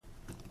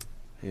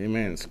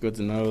Amen. It's good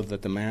to know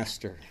that the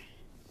Master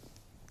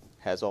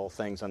has all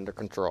things under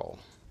control.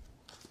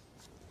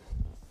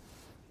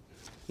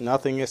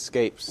 Nothing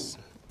escapes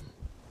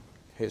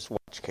his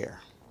watch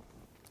care.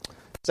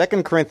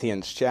 2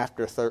 Corinthians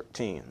chapter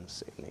 13.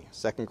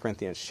 2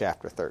 Corinthians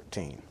chapter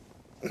 13.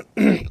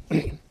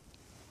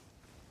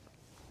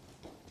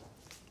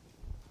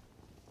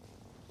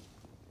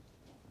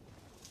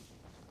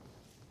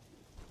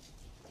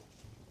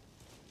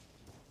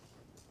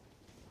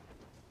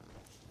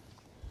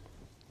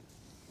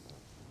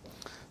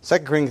 2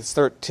 Corinthians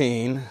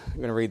 13, I'm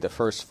going to read the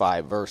first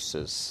 5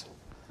 verses.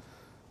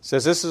 It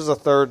says, "This is the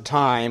third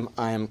time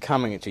I am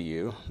coming to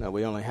you." Now,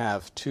 we only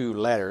have 2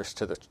 letters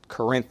to the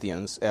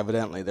Corinthians.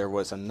 Evidently, there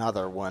was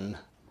another one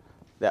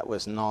that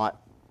was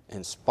not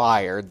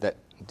inspired, that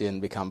didn't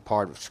become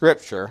part of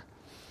Scripture,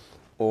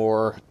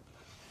 or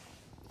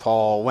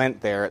Paul went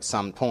there at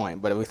some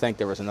point, but we think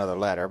there was another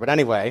letter. But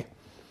anyway,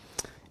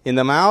 "In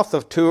the mouth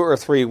of 2 or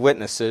 3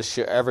 witnesses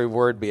shall every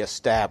word be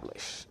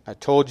established. I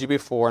told you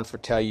before and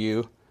foretell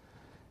you,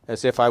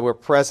 as if I were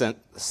present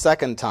the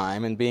second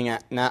time, and being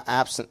now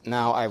absent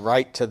now I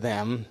write to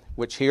them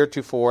which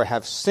heretofore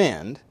have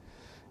sinned,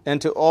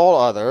 and to all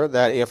other,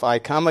 that if I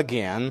come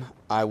again,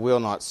 I will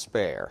not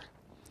spare.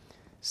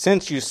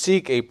 Since you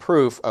seek a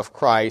proof of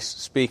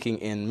Christ speaking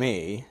in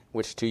me,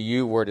 which to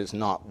you word is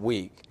not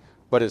weak,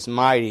 but is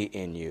mighty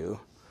in you.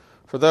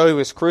 For though he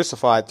was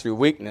crucified through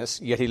weakness,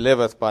 yet he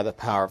liveth by the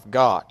power of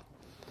God.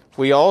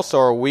 We also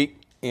are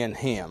weak in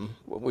him,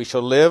 but we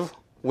shall live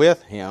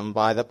with him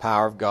by the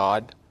power of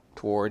God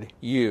toward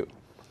you.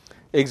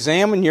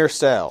 Examine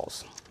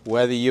yourselves,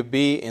 whether you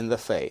be in the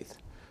faith.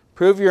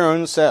 Prove your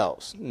own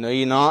selves. Know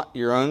ye not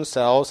your own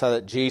selves how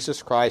that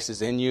Jesus Christ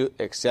is in you,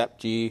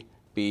 except ye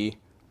be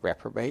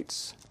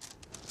reprobates?"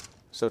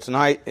 So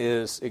tonight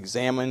is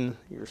examine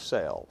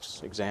yourselves.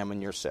 Examine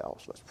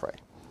yourselves. Let's pray.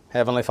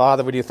 Heavenly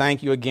Father, we do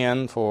thank you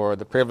again for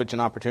the privilege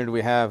and opportunity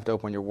we have to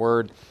open your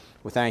word.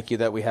 We thank you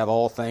that we have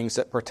all things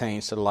that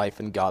pertains to life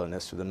and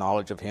godliness through the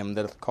knowledge of him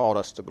that hath called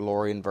us to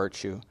glory and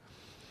virtue.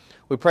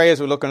 We pray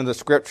as we look into the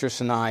Scriptures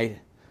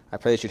tonight, I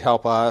pray that you'd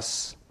help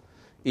us,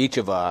 each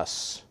of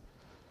us,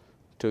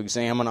 to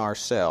examine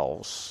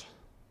ourselves,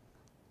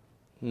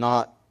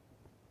 not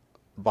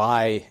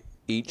by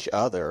each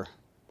other,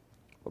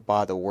 but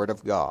by the Word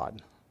of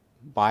God,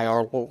 by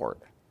our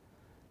Lord.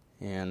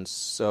 And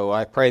so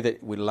I pray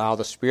that we'd allow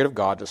the Spirit of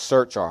God to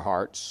search our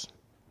hearts,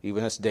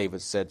 even as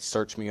David said,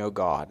 "Search me, O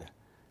God,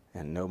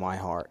 and know my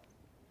heart."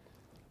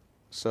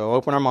 So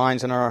open our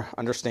minds and our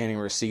understanding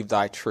and receive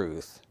thy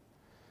truth.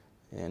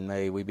 And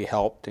may we be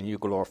helped and you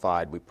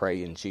glorified, we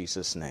pray in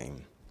Jesus'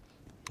 name.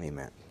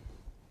 Amen.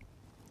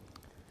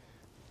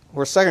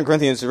 Where 2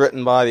 Corinthians is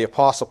written by the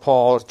Apostle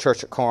Paul to the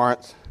church at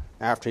Corinth,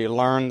 after he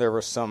learned there were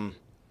some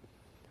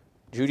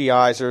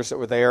Judaizers that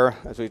were there,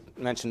 as we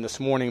mentioned this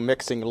morning,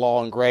 mixing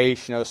law and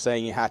grace,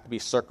 saying you have to be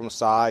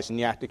circumcised and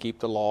you have to keep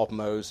the law of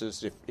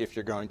Moses if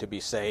you're going to be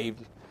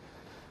saved.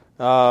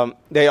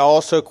 They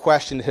also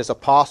questioned his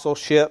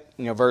apostleship.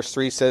 Verse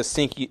 3 says,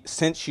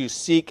 "Since you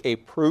seek a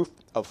proof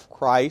of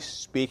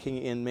Christ speaking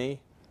in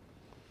me."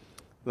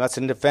 That's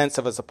in defense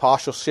of his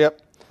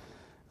apostleship.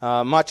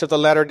 Much of the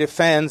letter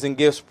defends and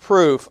gives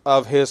proof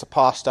of his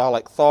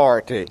apostolic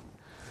authority.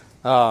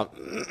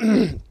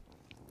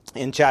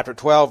 In chapter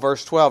 12,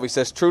 verse 12, he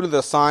says, "Truly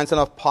the signs of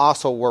an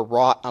apostle were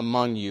wrought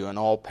among you, in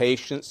all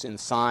patience, in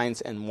signs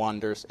and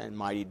wonders and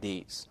mighty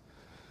deeds."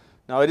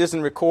 Now, it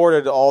isn't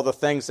recorded all the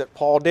things that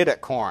Paul did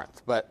at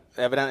Corinth, but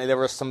evidently there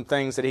were some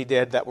things that he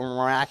did that were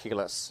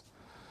miraculous.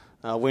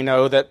 We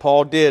know that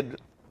Paul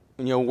did,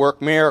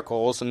 work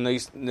miracles, and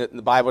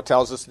the Bible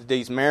tells us that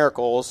these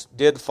miracles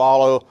did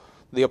follow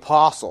the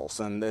apostles,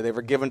 and they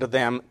were given to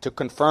them to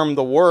confirm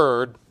the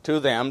word to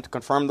them, to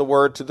confirm the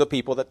word to the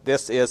people that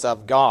this is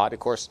of God. Of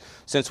course,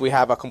 since we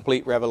have a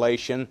complete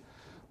revelation,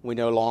 we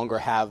no longer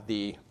have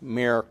the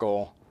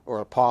miracle or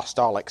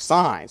apostolic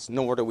signs,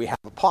 nor do we have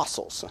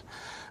apostles,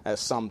 as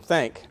some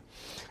think.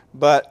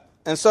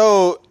 And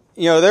so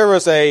there were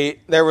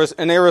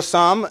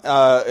some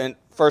in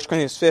 1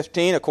 Corinthians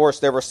 15. Of course,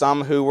 there were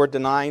some who were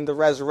denying the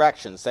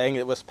resurrection, saying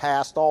it was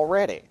past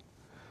already.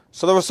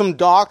 So there were some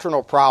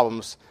doctrinal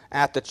problems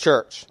at the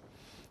church.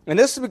 And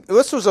this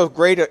was of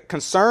great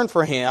concern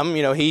for him.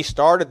 He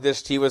started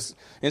this. He was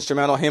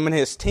instrumental, him and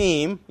his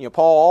team.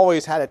 Paul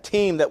always had a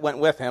team that went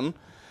with him.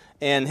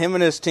 And him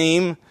and his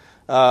team,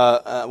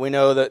 we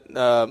know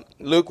that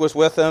Luke was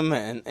with him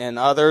and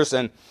others,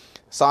 and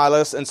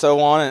Silas and so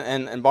on,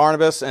 and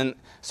Barnabas. And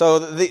so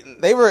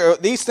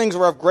these things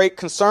were of great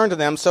concern to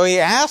them. So he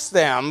asked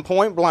them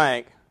point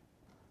blank,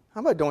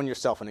 how about doing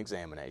yourself an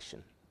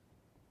examination?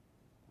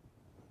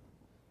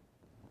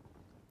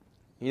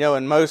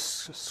 In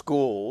most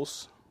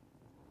schools,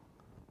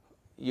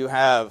 you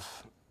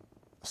have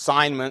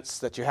assignments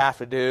that you have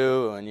to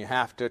do and you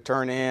have to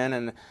turn in,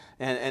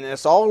 and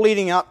it's all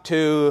leading up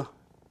to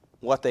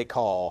what they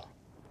call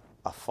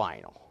a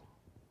final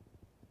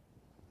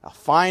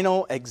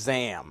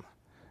exam.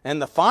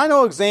 And the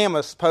final exam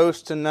is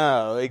supposed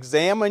to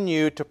examine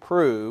you to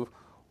prove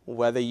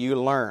whether you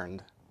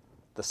learned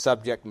the the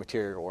subject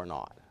material or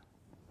not.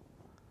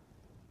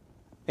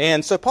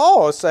 And so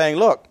Paul is saying,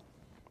 look,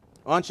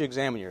 why don't you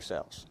examine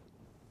yourselves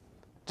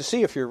to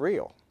see if you're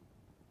real.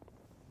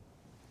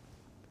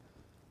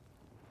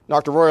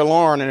 Dr. Roy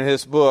Lauren, in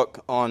his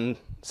book on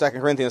 2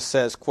 Corinthians,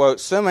 says, quote,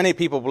 so many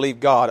people believe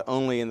God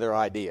only in their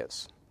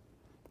ideas.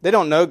 They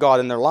don't know God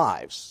in their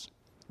lives.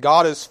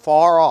 God is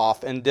far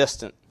off and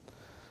distant.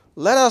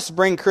 Let us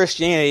bring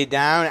Christianity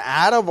down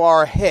out of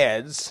our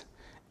heads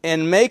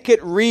and make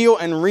it real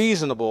and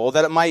reasonable,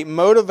 that it might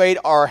motivate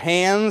our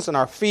hands and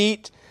our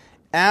feet.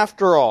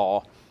 After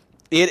all,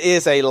 it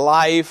is a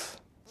life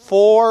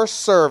for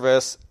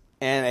service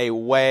and a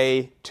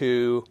way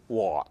to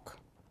walk,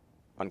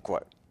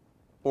 unquote,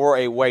 or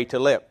a way to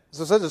live.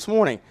 So it says this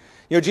morning,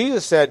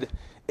 Jesus said,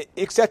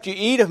 except you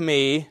eat of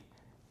me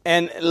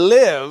and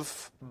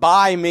live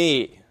by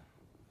me.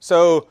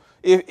 So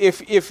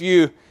if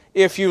you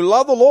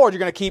love the Lord, you're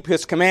going to keep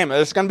His commandment.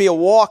 There's going to be a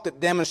walk that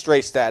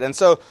demonstrates that. And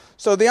so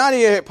the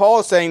idea Paul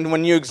is saying,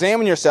 when you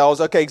examine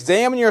yourselves, okay,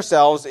 examine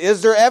yourselves.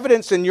 Is there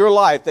evidence in your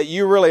life that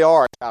you really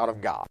are a child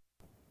of God?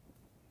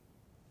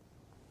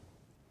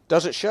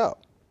 Does it show?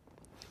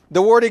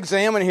 The word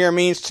examine here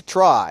means to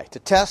try, to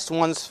test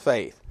one's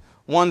faith,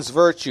 one's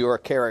virtue or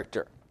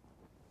character.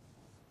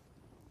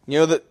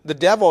 The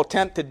devil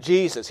tempted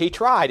Jesus. He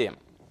tried him.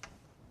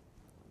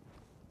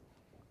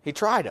 He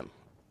tried him.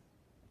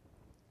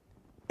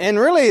 And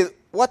really,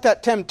 what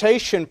that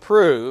temptation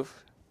proved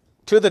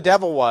to the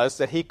devil was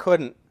that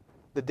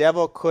the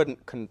devil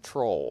couldn't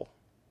control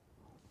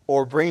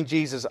or bring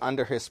Jesus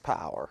under his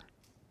power,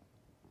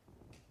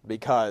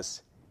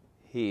 because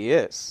He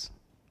is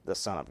the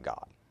Son of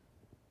God.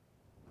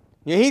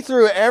 He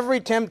threw every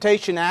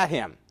temptation at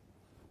him.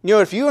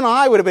 If you and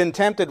I would have been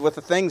tempted with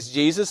the things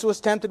Jesus was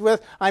tempted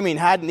with,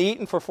 hadn't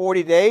eaten for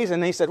 40 days,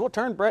 and He said, well,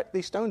 turn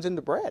these stones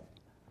into bread.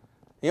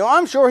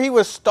 I'm sure He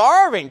was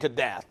starving to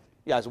death,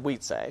 as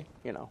we'd say,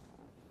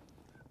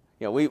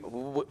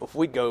 if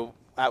we'd go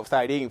out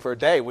without eating for a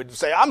day, we'd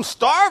say, I'm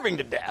starving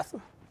to death.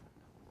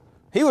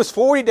 He was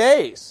 40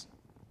 days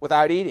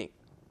without eating.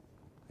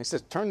 He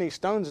says, turn these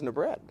stones into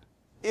bread,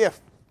 if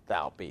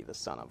thou be the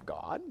Son of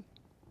God.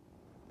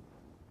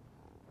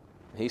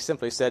 He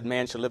simply said,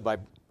 man shall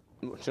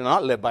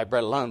not live by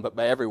bread alone, but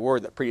by every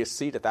word that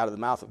proceedeth out of the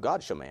mouth of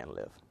God shall man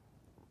live.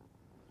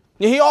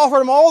 He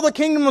offered him all the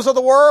kingdoms of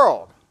the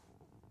world.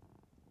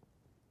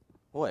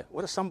 Boy,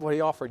 what if somebody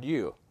offered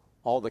you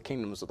all the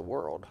kingdoms of the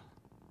world?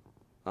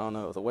 I don't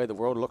know, the way the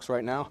world looks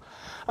right now.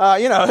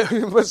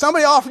 But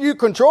somebody offered you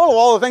control of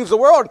all the things of the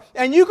world,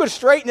 and you could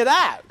straighten it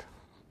out.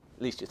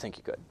 At least you think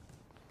you could.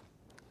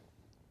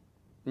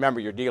 Remember,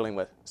 you're dealing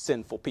with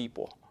sinful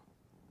people.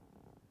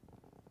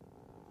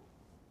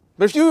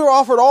 But if you were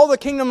offered all the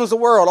kingdoms of the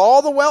world,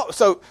 all the wealth,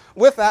 so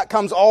with that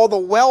comes all the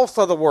wealth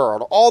of the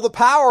world, all the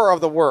power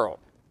of the world.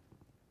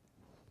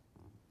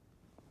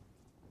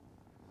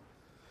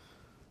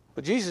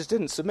 But Jesus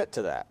didn't submit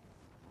to that.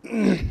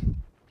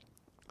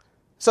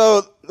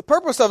 So the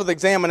purpose of the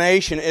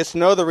examination is to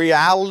know the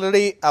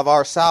reality of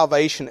our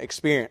salvation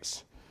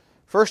experience.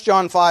 1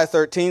 John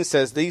 5:13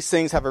 says, these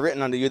things have I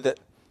written unto you that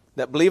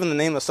believe in the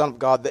name of the Son of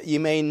God, that ye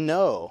may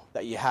know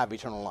that ye have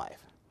eternal life,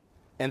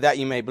 and that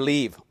ye may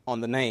believe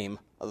on the name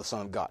of the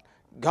Son of God.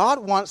 God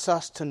wants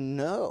us to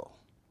know.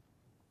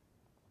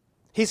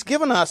 He's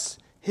given us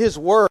His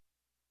Word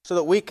so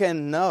that we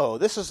can know.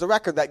 This is the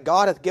record that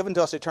God hath given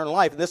to us eternal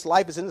life, and this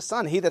life is in the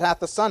Son. He that hath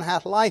the Son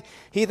hath life.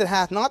 He that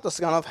hath not the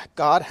Son of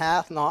God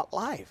hath not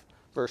life.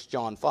 1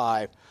 John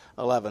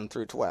 5:11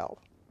 through 12.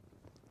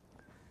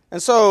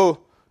 And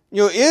so,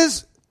 do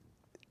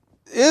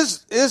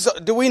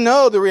we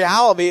know the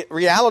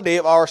reality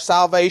of our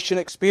salvation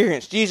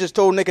experience? Jesus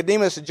told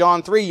Nicodemus in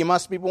John 3, you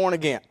must be born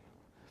again.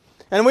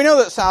 And we know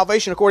that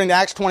salvation, according to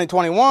Acts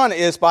 20:21,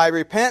 is by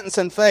repentance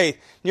and faith.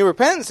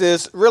 Repentance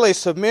is really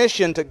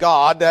submission to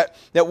God,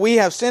 that we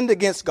have sinned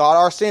against God.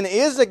 Our sin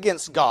is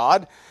against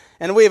God,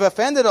 and we have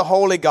offended a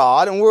holy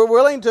God, and we're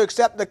willing to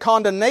accept the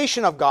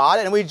condemnation of God,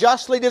 and we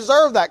justly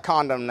deserve that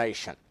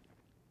condemnation.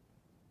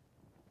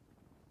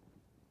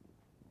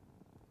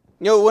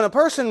 When a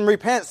person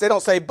repents, they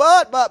don't say,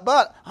 but,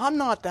 I'm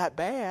not that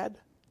bad.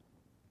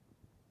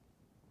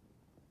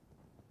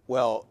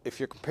 Well, if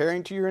you're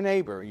comparing to your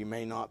neighbor, you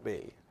may not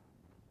be.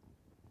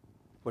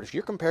 But if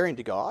you're comparing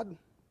to God,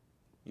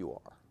 you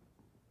are.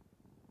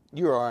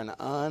 You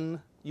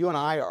and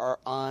I are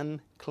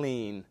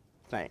unclean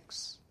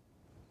things.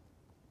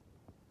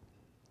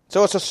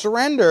 So it's a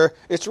surrender.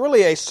 It's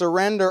really a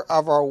surrender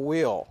of our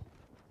will.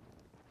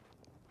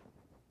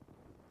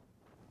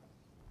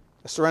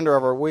 A surrender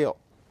of our will.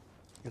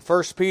 In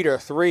 1 Peter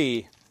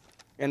 3,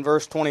 in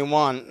verse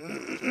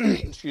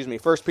 21,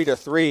 1 Peter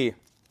 3,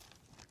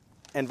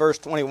 in verse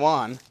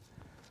 21,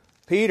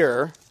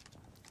 Peter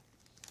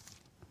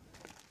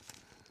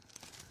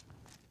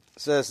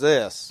says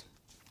this,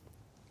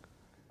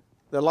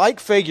 the like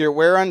figure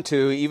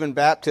whereunto even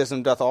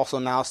baptism doth also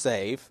now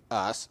save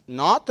us,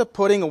 not the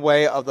putting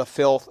away of the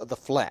filth of the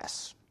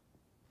flesh.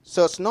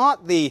 So it's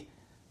not the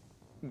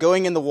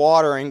going in the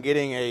water and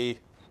getting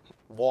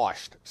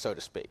washed, so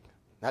to speak.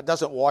 That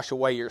doesn't wash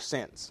away your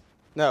sins.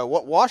 No,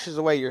 what washes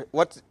away your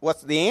what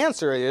the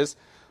answer is,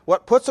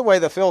 what puts away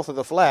the filth of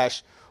the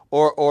flesh,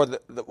 or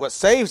what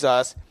saves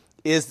us,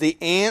 is the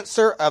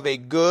answer of a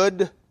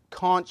good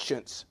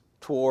conscience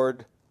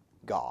toward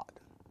God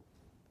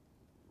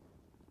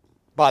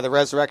by the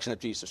resurrection of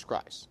Jesus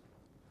Christ.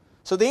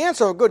 So the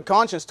answer of a good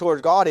conscience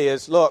toward God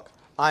is, look,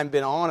 I've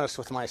been honest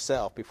with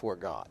myself before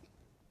God.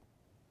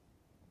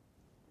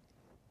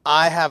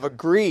 I have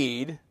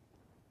agreed.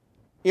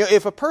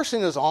 If a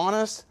person is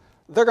honest,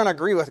 they're going to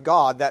agree with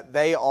God that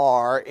they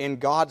are, in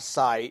God's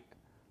sight,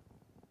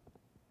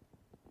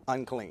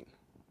 unclean.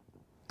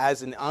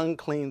 As an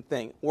unclean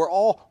thing. We're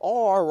all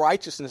our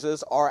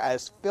righteousnesses are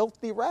as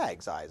filthy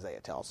rags,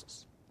 Isaiah tells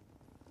us.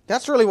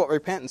 That's really what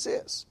repentance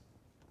is.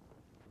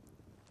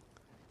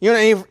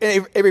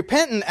 A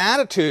repentant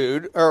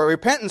attitude or a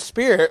repentant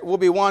spirit will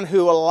be one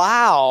who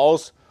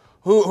allows,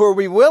 who will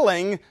be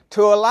willing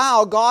to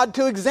allow God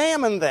to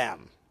examine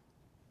them.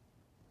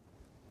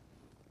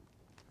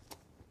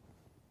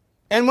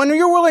 And when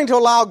you're willing to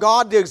allow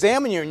God to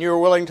examine you, and you're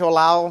willing to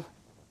allow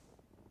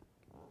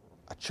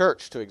a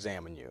church to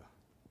examine you.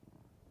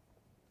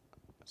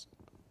 A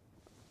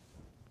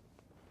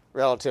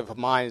relative of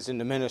mine is in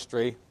the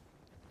ministry.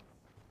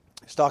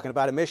 He's talking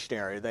about a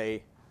missionary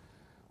they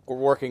were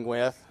working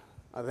with.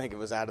 I think it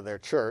was out of their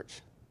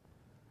church.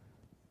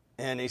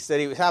 And he said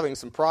he was having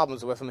some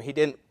problems with him. He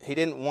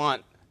didn't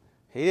want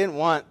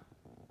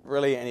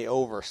really any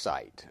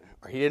oversight.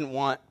 Or he didn't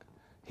want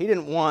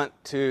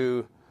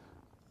to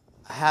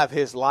have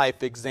his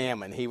life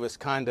examined. He was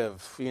kind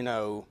of, he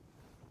didn't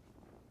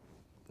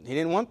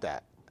want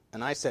that.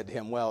 And I said to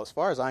him, well, as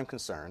far as I'm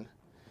concerned,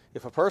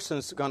 if a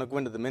person's going to go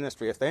into the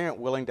ministry, if they aren't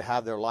willing to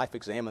have their life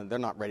examined, they're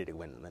not ready to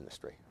go into the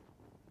ministry.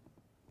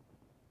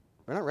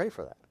 They're not ready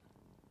for that.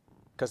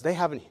 Because they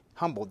haven't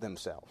humbled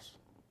themselves.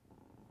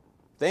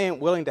 They ain't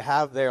willing to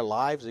have their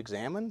lives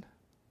examined.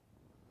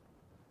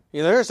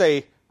 There's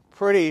a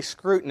pretty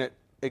scrutinous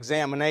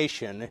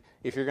examination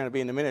if you're going to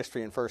be in the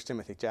ministry in 1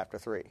 Timothy chapter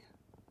 3.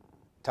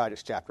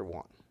 Titus chapter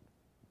 1.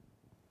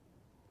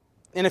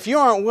 And if you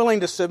aren't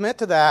willing to submit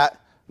to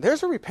that,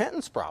 there's a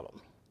repentance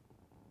problem.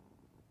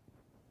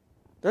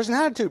 There's an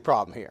attitude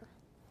problem here.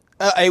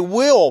 A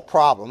will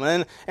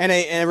problem. And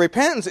a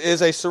repentance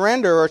is a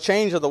surrender or a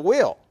change of the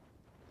will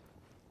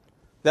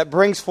that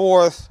brings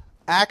forth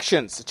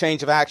actions, a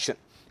change of action.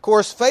 Of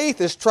course,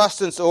 faith is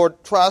trust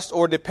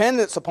or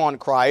dependence upon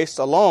Christ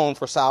alone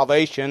for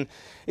salvation.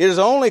 It is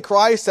only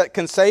Christ that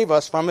can save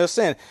us from his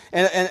sin.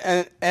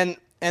 And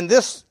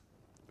this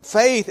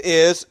faith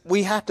is,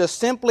 we have to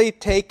simply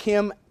take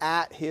him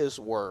at his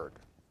word.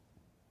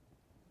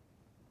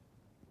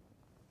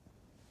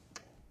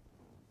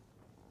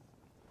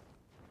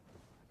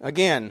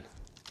 Again,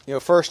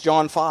 1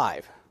 John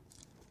 5.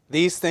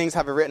 These things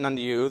have I written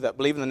unto you that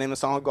believe in the name of the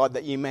Son of God,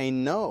 that ye may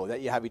know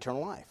that ye have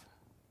eternal life.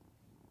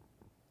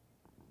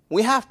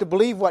 We have to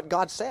believe what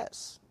God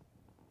says.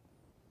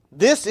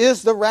 This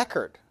is the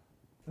record.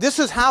 This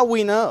is how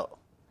we know.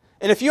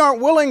 And if you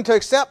aren't willing to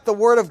accept the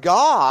Word of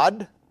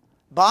God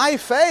by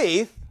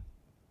faith,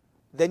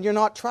 then you're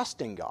not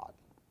trusting God.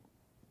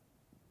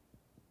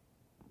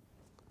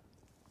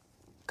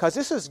 Because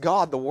this is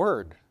God, the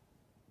Word.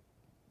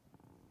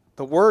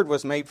 The Word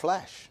was made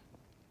flesh.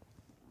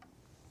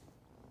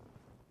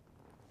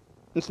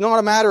 It's not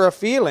a matter of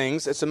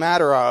feelings, it's a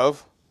matter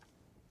of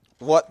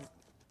what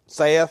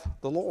saith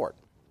the Lord.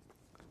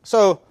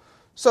 So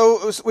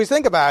we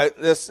think about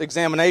this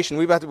examination.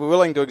 We've got to be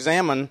willing to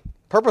examine.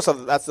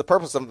 That's the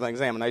purpose of the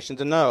examination,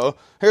 to know.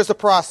 Here's the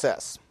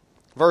process.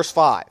 Verse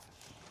 5.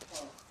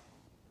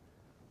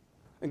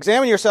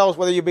 Examine yourselves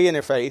whether you be in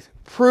your faith.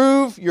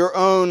 Prove your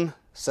own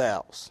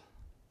selves.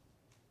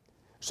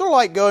 Sort of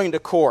like going to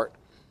court.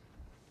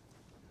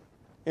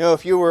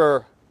 If you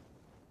were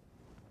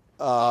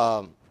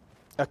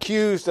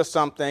accused of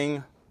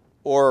something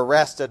or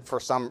arrested for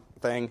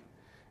something,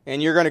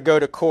 and you're going to go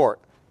to court,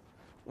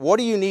 what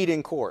do you need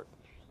in court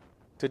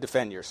to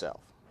defend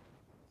yourself?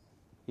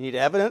 You need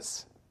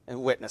evidence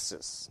and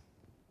witnesses.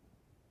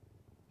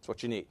 That's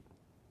what you need.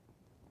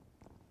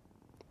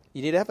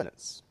 You need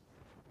evidence.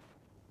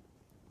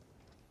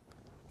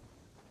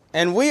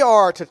 And we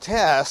are to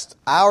test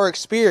our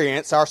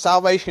experience, our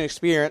salvation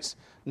experience,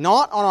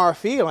 not on our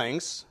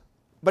feelings,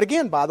 but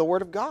again, by the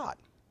Word of God.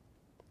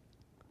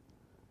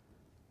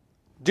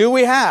 Do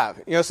we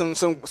have,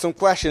 some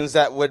questions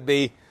that would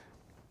be,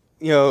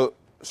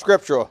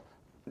 scriptural.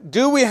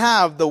 Do we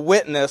have the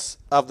witness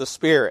of the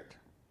Spirit?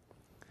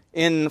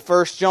 In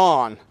 1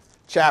 John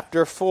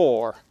chapter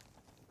 4.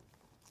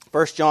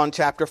 1 John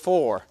chapter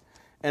 4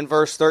 and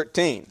verse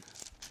 13.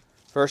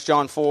 1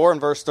 John 4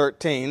 and verse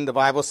 13, the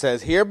Bible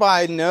says,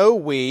 Hereby know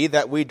we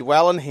that we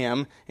dwell in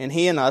him, and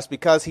he in us,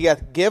 because he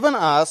hath given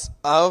us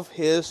of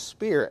his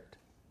Spirit.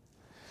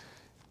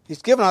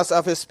 He's given us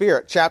of his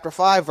Spirit. Chapter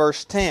 5,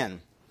 verse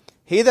 10.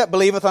 He that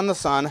believeth on the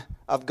Son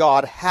of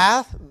God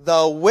hath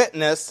the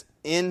witness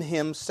in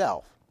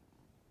himself.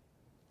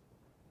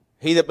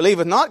 He that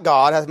believeth not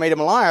God hath made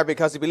him a liar,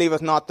 because he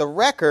believeth not the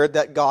record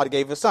that God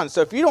gave his Son. So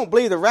if you don't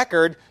believe the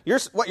record,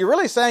 what you're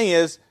really saying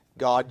is,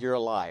 God, you're a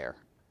liar.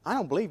 I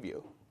don't believe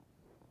you.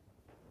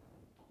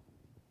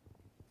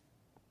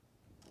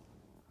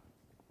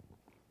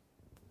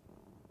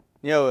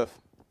 You know, if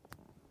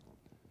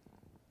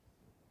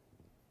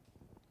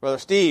Brother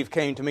Steve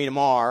came to me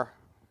tomorrow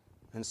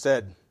and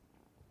said,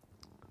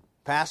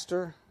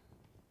 Pastor,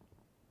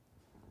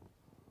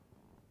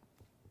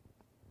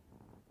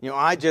 you know,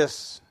 I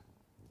just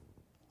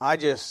made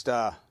 $1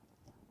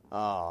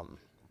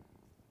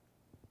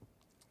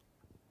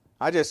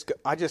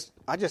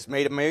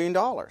 million.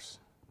 Now,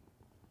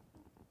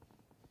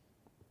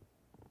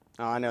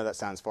 I know that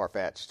sounds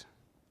far-fetched.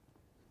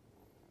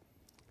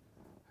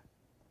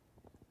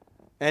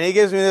 And he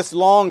gives me this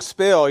long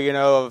spiel, you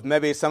know, of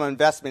maybe some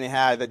investment he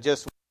had that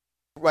just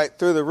went right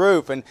through the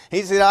roof. And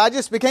he said, I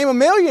just became a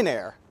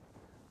millionaire.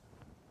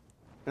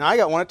 And I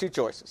got one of two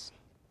choices.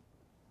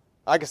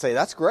 I could say,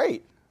 that's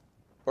great.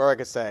 Or I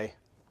could say,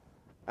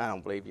 I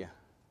don't believe you.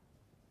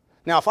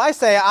 Now, if I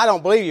say I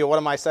don't believe you, what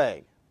am I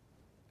saying?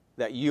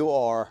 That you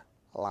are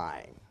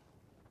lying.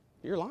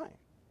 You're lying.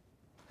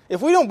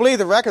 If we don't believe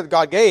the record that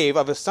God gave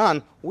of his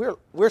Son,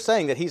 we're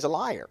saying that he's a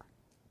liar.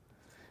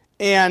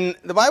 And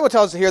the Bible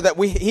tells us here that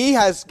he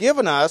has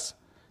given us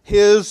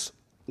his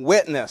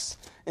witness.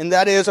 And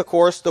that is, of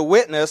course, the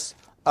witness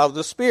of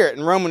the Spirit.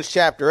 In Romans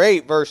chapter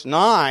 8, verse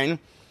 9,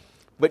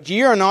 but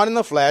ye are not in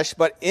the flesh,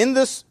 but in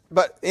the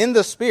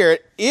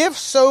Spirit, if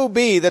so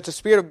be that the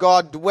Spirit of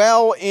God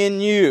dwell in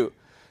you.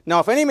 Now,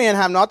 if any man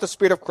have not the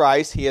Spirit of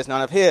Christ, he is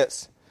none of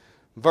his.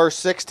 Verse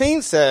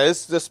 16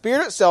 says, the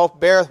Spirit itself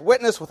beareth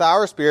witness with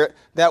our spirit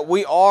that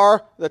we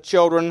are the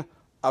children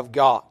of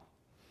God.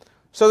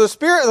 So the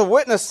Spirit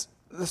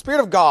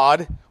of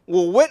God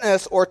will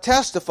witness or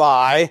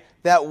testify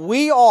that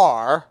we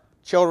are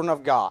children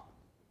of God.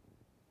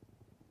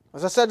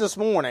 As I said this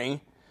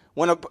morning,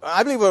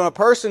 I believe when a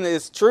person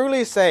is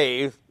truly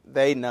saved,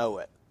 they know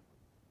it.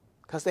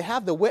 Because they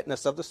have the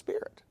witness of the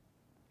Spirit.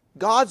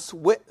 God's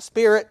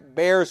Spirit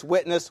bears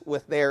witness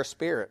with their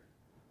spirit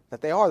that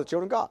they are the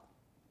children of God.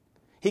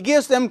 He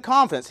gives them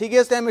confidence. He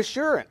gives them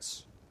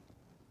assurance.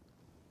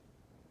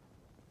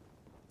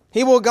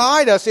 He will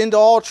guide us into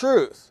all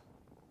truth.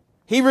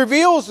 He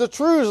reveals the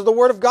truths of the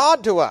Word of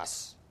God to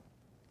us.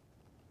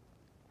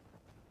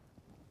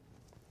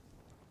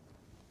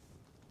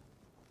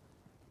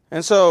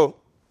 And so,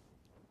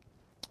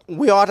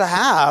 we ought to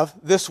have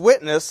this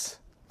witness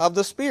of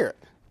the Spirit.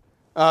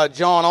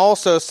 John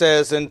also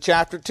says in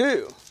chapter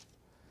 2,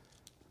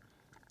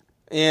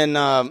 in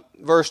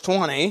verse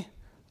 20,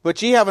 but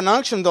ye have an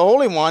unction of the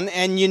Holy One,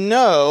 and ye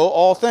know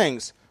all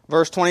things.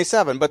 Verse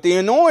 27, but the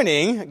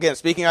anointing, again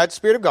speaking of the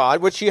Spirit of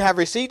God, which ye have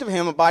received of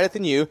him abideth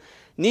in you,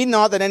 need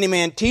not that any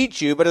man teach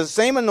you, but as the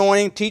same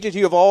anointing teacheth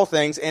you of all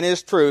things, and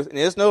is truth, and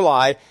is no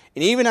lie,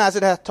 and even as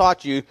it hath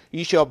taught you,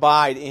 ye shall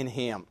abide in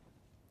him.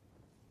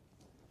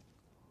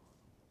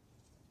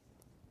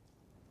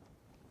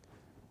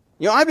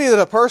 You know, I believe that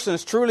a person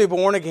is truly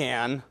born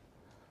again,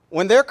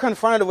 when they're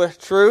confronted with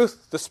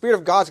truth, the Spirit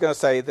of God's going to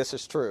say, this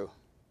is true.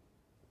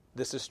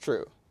 This is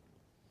true.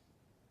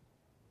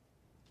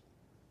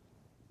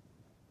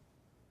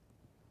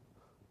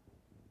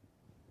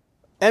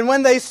 And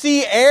when they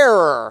see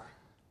error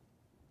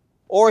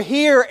or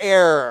hear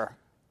error,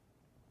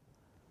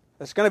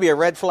 there's going to be a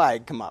red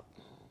flag come up.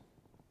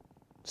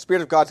 The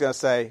Spirit of God's going to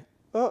say,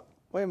 oh,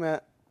 wait a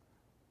minute,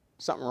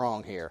 something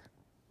wrong here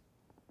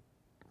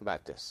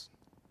about this.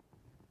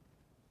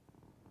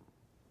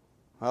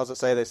 How does it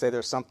say? They say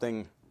there's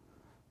something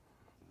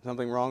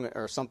wrong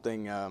or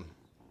something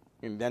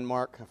in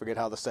Denmark. I forget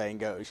how the saying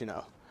goes, you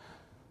know.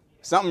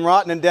 Something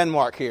rotten in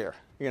Denmark here,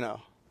 you know.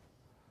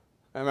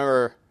 I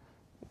remember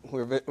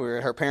we were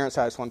at her parents'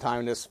 house one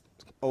time, and this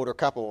older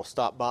couple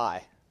stopped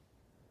by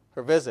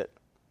for a visit.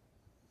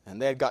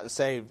 And they had gotten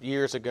saved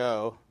years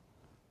ago.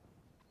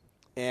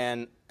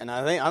 And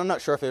I'm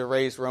not sure if they were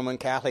raised Roman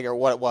Catholic or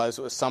what it was.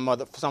 It was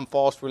some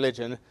false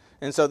religion.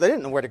 And so they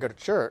didn't know where to go to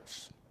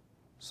church.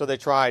 So they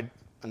tried,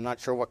 I'm not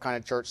sure what kind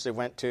of church they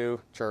went to,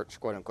 church,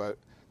 quote unquote.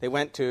 They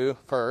went to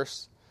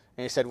first.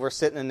 And he said, we're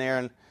sitting in there,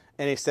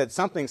 and he said,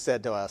 something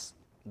said to us,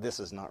 this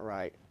is not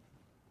right.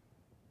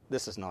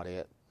 This is not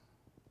it.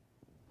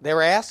 They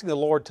were asking the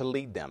Lord to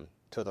lead them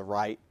to the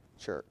right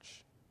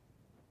church.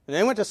 And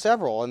they went to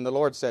several, and the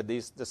Lord said,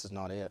 this is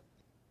not it.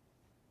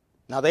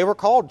 Now, they were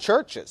called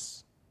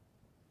churches,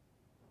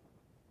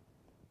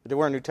 but they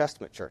weren't New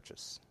Testament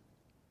churches.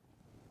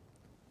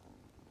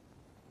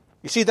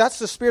 You see, that's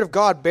the Spirit of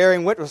God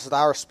bearing witness with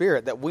our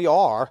spirit that we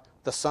are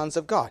the sons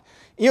of God.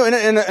 You know,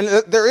 and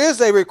there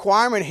is a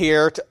requirement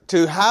here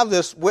to have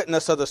this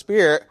witness of the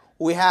Spirit.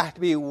 We have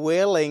to be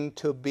willing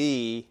to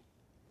be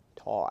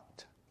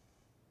taught,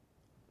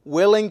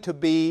 willing to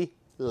be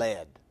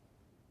led.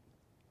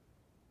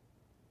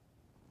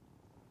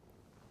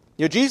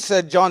 You know, Jesus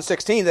said, John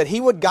 16, that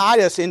he would guide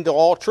us into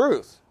all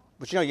truth.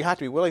 But you know, you have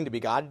to be willing to be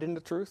guided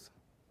into truth.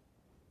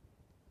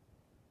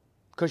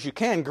 Because you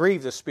can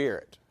grieve the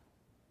Spirit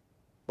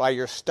by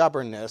your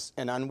stubbornness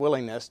and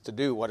unwillingness to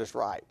do what is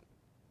right.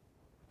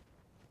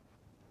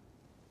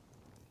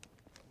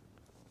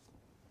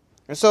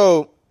 And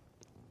so,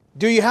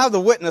 do you have the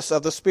witness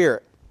of the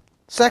Spirit?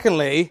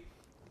 Secondly,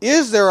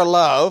 is there a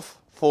love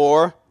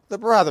for the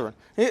brethren?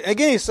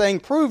 Again, he's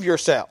saying, prove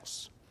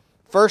yourselves.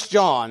 1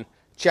 John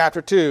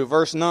chapter 2,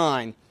 verse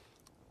 9,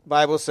 the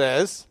Bible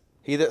says,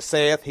 he that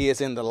saith he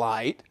is in the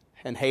light,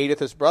 and hateth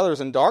his brother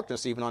is in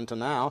darkness even unto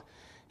now.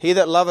 He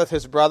that loveth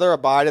his brother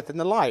abideth in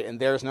the light, and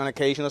there is none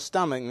occasion of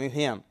stumbling in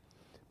him.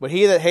 But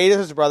he that hateth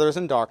his brother is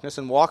in darkness,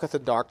 and walketh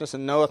in darkness,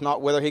 and knoweth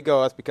not whither he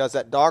goeth, because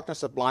that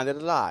darkness hath blinded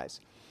his eyes.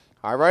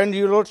 I write unto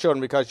you, little children,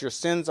 because your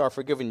sins are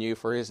forgiven you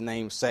for his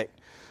name's sake.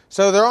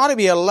 So there ought to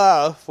be a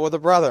love for the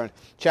brethren.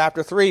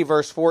 Chapter 3,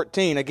 verse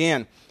 14,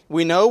 again,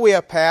 we know we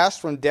have passed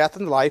from death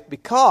unto life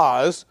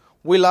because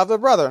we love the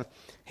brethren.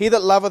 He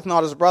that loveth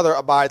not his brother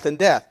abideth in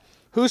death.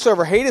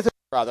 Whosoever hateth his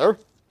brother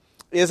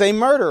is a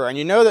murderer, and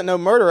you know that no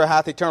murderer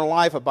hath eternal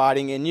life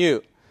abiding in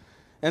you.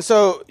 And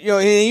so,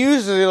 he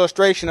uses the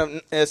illustration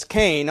of as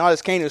Cain, not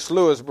as Cain who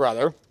slew his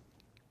brother,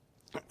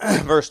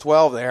 verse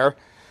 12 there.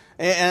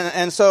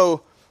 And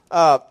so,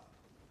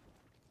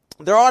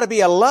 there ought to be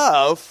a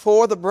love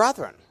for the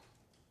brethren.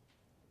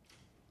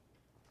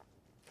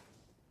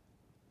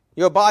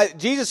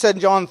 Jesus said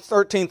in John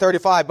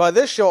 13:35, by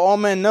this shall all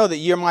men know that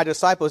ye are my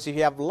disciples if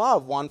you have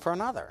love one for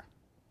another.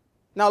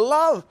 Now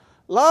love,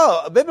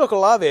 biblical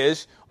love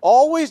is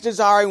always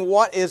desiring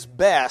what is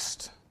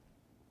best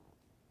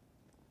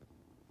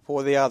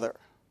for the other.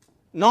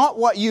 Not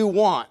what you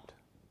want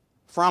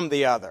from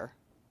the other,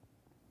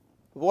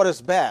 but what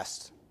is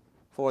best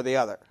for the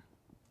other.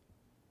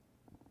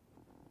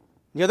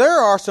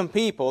 There are some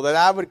people that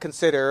I would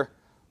consider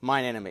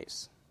mine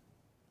enemies.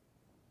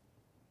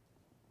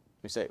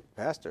 You say,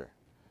 Pastor,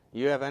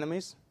 you have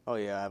enemies? Oh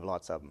yeah, I have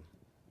lots of them.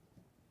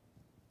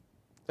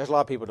 There's a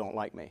lot of people who don't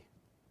like me.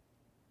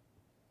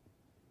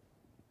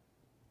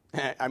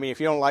 I mean, if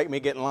you don't like me,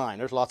 get in line.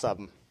 There's lots of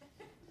them.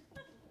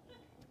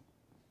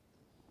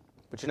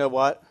 But you know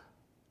what?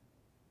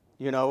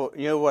 You know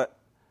what?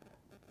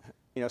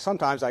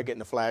 Sometimes I get in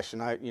the flesh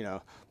and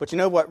but you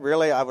know what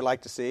really I would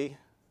like to see?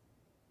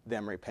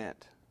 Them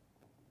repent.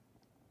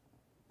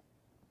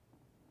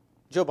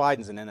 Joe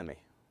Biden's an enemy.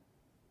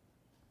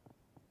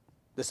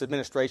 This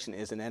administration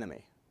is an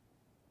enemy.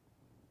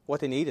 What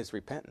they need is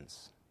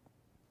repentance.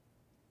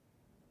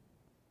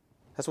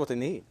 That's what they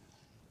need.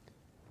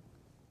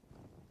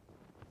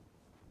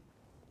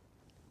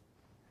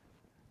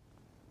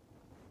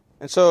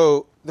 And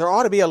so there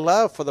ought to be a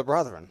love for the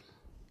brethren.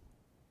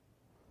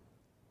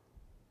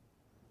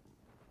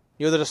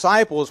 The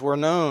disciples were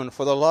known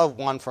for the love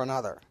one for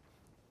another.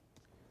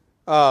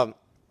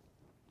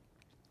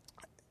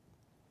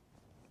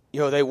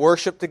 They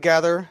worshiped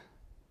together.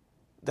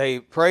 They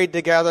prayed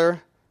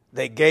together.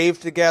 They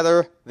gave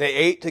together. They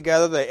ate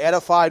together. They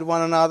edified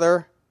one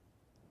another.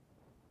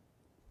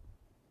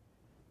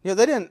 They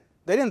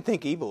didn't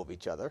think evil of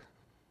each other.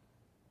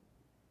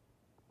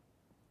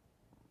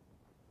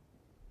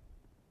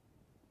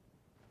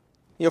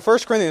 You know, 1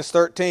 Corinthians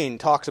 13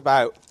 talks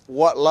about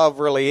what love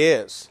really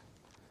is.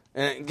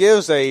 And it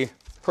gives a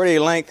pretty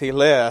lengthy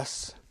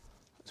list.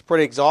 It's a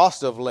pretty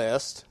exhaustive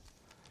list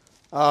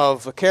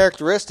of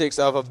characteristics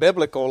of a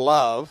biblical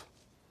love.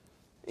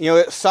 You know,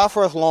 it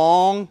suffereth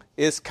long,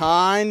 is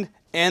kind,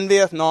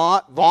 envieth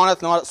not,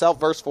 vaunteth not itself,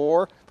 verse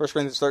 4, 1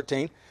 Corinthians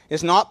 13.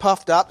 It's not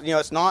puffed up,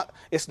 it's not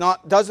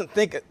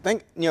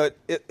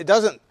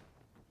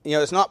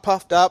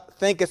puffed up,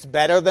 think it's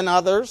better than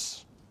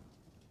others.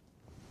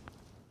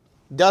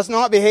 Does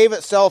not behave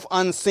itself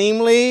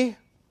unseemly,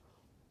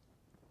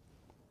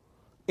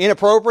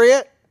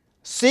 inappropriate,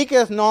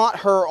 seeketh not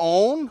her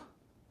own.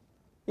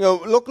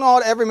 Look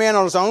not every man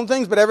on his own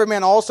things, but every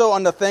man also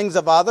on the things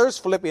of others.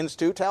 Philippians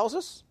 2 tells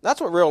us.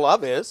 That's what real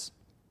love is.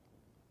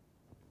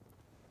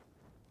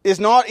 Is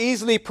not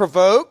easily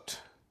provoked.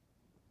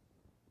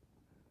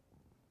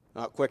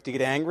 Not quick to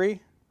get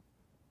angry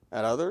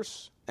at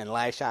others and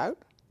lash out.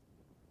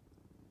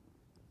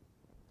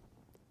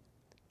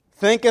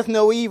 Thinketh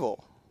no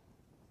evil.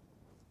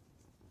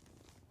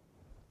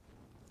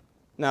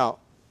 Now,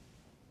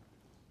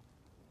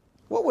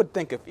 what would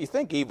you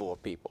think evil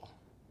of people?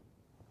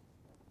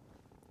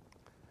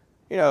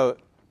 Sort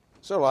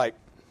of like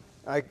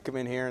I come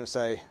in here and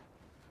say,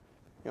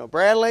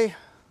 Bradley,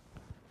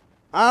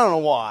 I don't know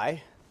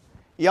why,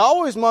 you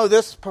always mow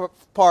this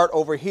part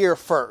over here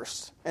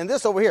first, and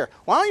this over here.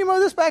 Why don't you mow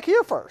this back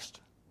here first?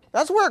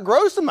 That's where it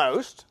grows the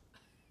most.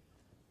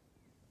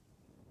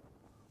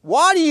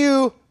 Why do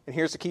you, and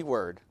here's the key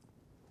word,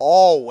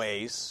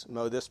 always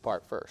mow this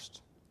part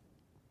first?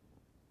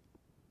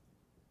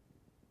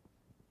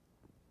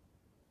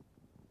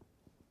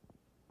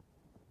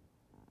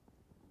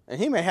 And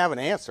he may have an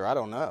answer, I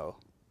don't know.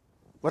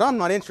 But I'm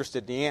not interested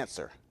in the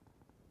answer.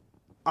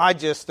 I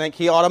just think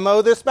he ought to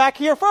mow this back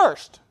here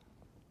first.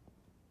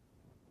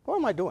 What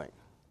am I doing?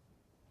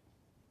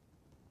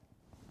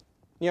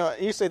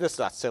 You say this is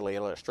a silly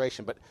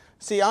illustration, but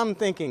see, I'm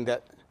thinking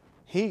that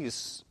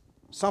he's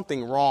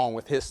something wrong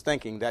with his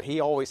thinking that he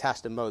always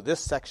has to mow this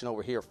section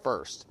over here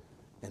first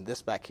and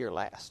this back here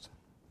last.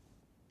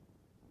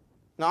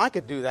 Now, I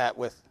could do that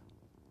with,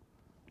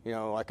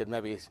 I could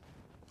maybe,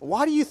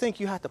 why do you think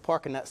you have to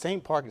park in that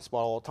same parking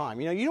spot all the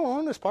time? You don't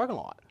own this parking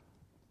lot.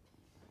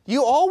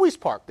 You always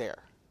park there.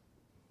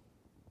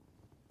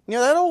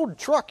 That old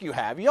truck you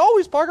have, you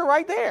always park it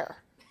right there.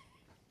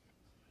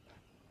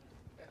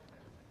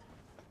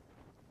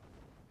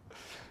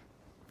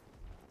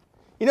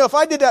 If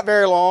I did that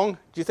very long,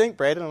 do you think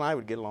Brandon and I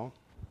would get along?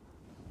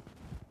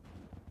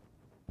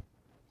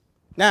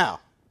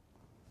 Now,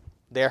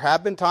 there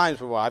have been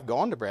times where I've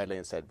gone to Bradley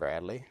and said,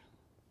 Bradley,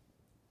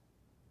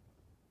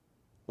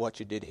 what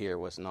you did here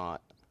was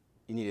not,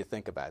 you need to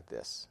think about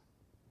this.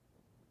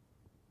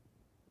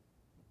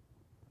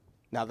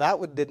 Now, that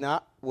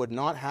would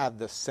not have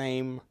the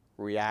same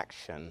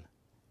reaction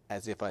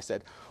as if I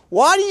said,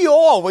 why do you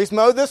always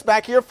mow this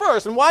back here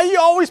first? And why do you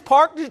always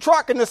park your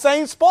truck in the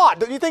same spot?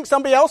 Don't you think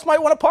somebody else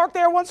might want to park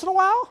there once in a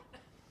while?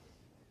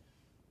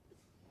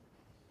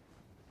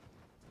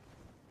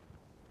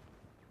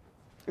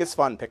 It's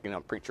fun picking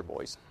up preacher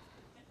boys.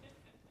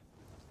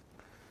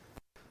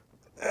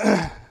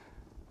 There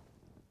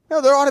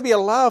ought to be a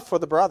love for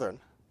the brethren.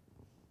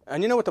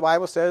 And you know what the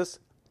Bible says?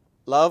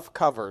 Love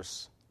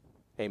covers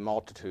a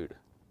multitude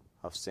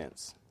of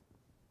sins.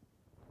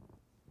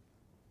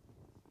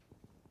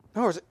 In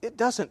other words, it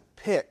doesn't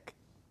pick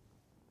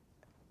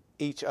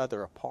each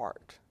other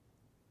apart.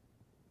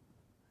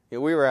 We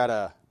were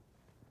at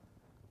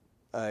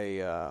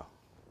a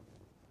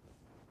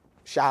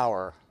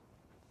shower,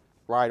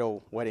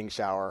 bridal wedding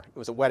shower. It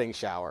was a wedding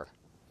shower.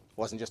 It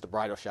wasn't just a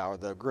bridal shower.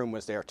 The groom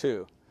was there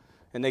too.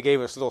 And they gave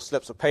us little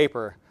slips of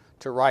paper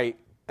to write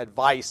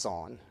advice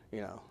on,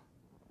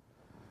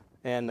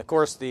 And, of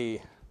course, the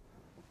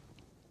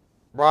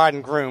bride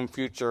and groom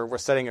future were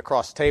sitting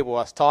across the table,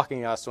 us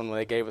talking to us when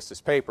they gave us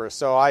this paper.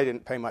 So I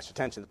didn't pay much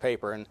attention to the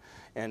paper,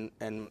 and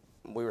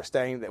we were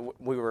staying.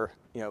 That we were,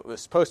 it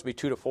was supposed to be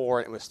 2 to 4,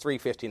 and it was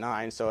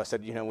 3:59. So I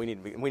said, we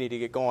need to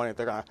get going.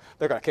 They're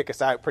gonna kick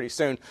us out pretty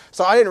soon.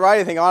 So I didn't write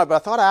anything on it, but I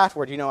thought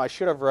afterward, I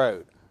should have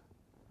wrote.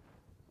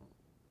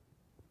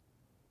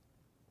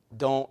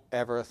 Don't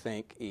ever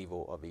think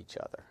evil of each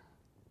other.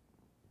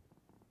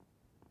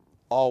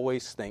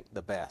 Always think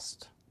the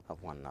best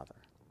of one another.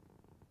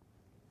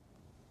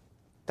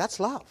 That's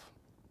love.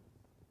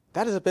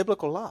 That is a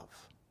biblical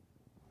love.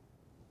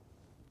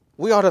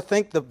 We ought to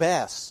think the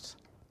best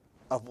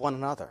of one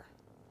another.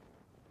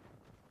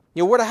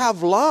 We're to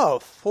have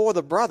love for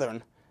the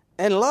brethren,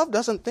 and love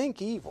doesn't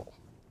think evil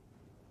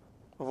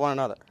of one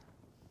another.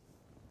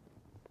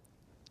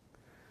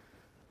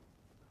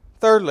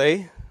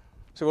 Thirdly,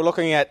 so we're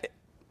looking at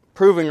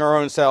proving our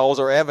own selves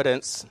or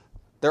evidence.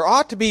 There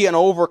ought to be an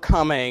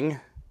overcoming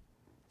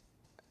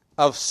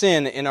of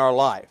sin in our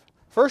life.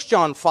 1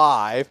 John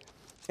 5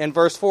 and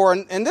verse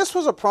 4, and this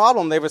was a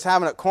problem they was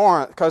having at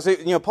Corinth, because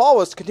Paul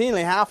was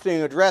continually having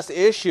to address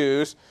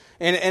issues,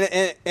 and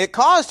it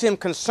caused him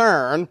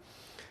concern.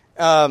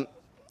 And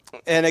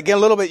again, a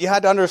little bit, you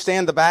had to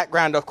understand the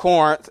background of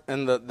Corinth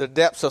and the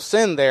depths of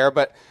sin there,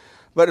 but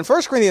in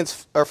 1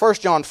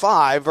 John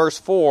 5, verse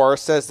 4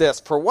 says this,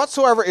 for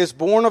whatsoever is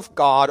born of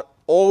God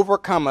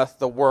overcometh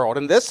the world.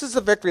 And this is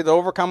the victory that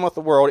overcometh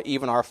the world,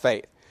 even our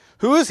faith.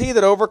 Who is he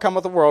that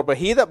overcometh the world, but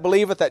he that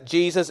believeth that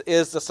Jesus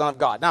is the Son of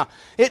God? Now,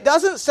 it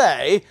doesn't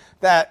say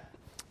that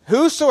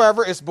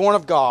whosoever is born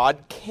of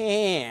God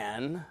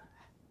can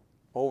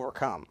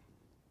overcome.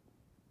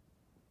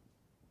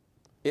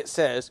 It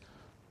says,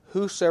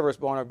 whosoever is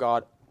born of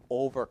God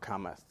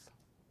overcometh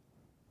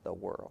the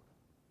world.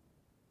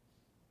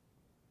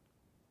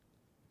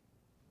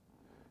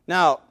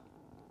 Now,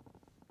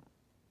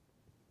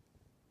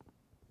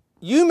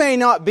 you may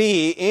not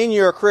be in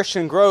your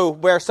Christian growth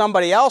where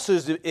somebody else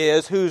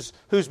is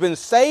who's been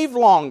saved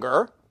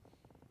longer,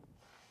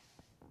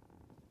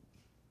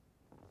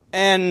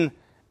 and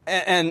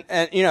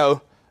maybe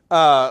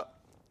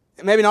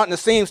not in the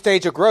same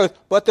stage of growth,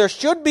 but there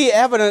should be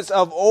evidence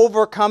of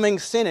overcoming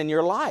sin in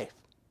your life.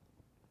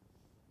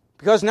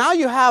 Because now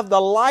you have the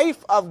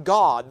life of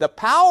God, the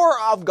power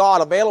of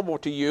God available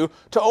to you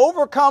to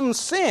overcome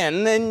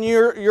sin in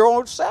your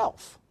own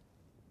self.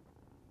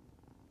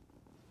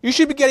 You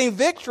should be getting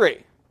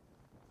victory,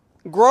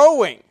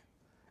 growing.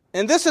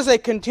 And this is a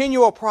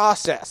continual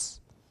process.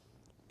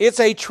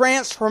 It's a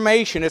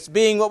transformation. It's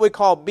being what we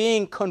call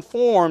being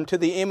conformed to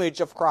the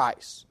image of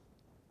Christ.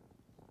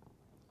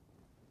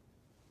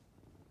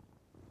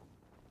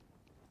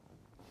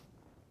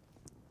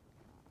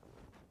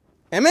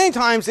 And many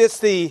times it's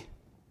the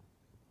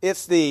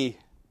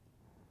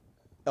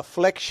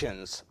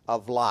afflictions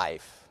of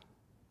life,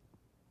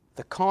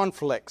 the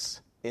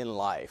conflicts in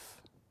life,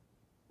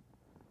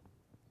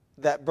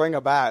 that bring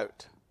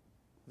about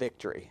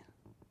victory.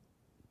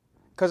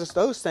 Because it's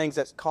those things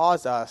that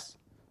cause us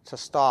to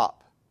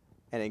stop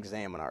and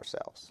examine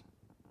ourselves.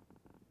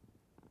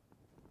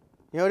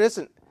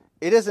 It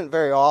isn't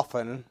very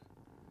often,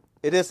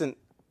 it isn't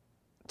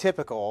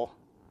typical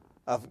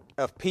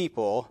of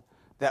people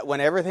that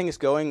when everything is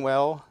going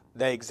well,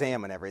 they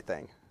examine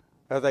everything.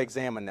 Or they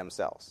examine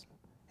themselves.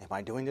 Am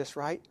I doing this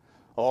right?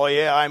 Oh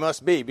yeah, I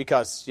must be,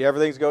 because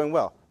everything's going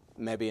well.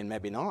 Maybe and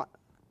maybe not.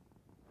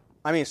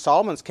 I mean,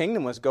 Solomon's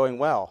kingdom was going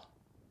well.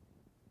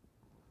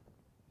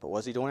 But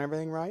was he doing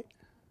everything right?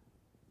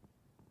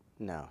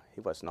 No,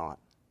 he was not.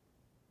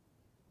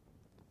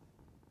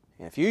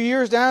 And a few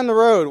years down the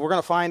road, we're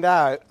going to find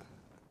out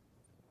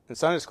in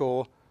Sunday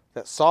school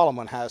that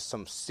Solomon has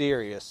some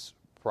serious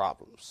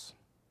problems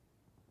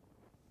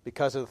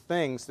because of the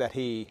things that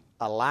he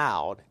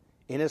allowed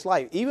in his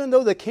life. Even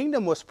though the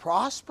kingdom was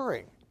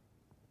prospering,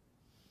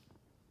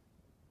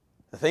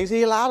 the things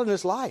he allowed in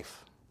his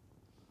life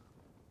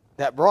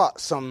that brought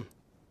some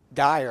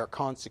dire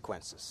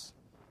consequences.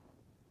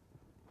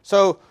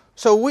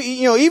 So we,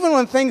 even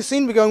when things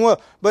seem to be going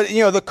well, but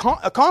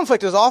the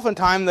conflict is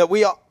oftentimes that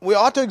we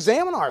ought to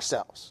examine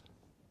ourselves.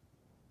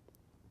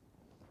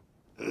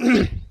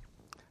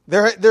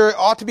 There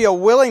ought to be a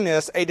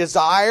willingness, a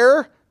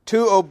desire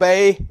to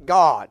obey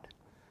God.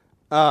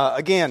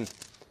 Again,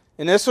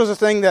 and this was a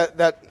thing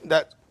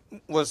that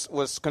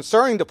was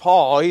concerning to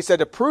Paul. He said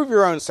to prove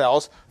your own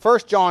selves. 1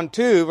 John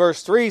 2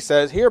 verse 3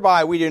 says,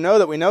 hereby we do know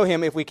that we know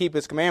him if we keep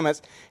his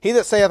commandments. He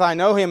that saith, I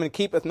know him, and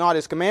keepeth not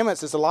his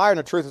commandments is a liar, and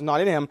the truth is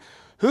not in him.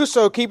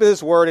 Whoso keepeth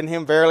his word, in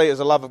him verily is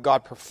the love of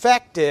God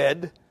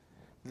perfected.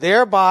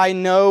 Thereby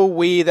know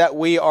we that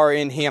we are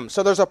in him.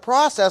 So there's a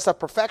process of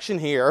perfection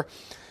here.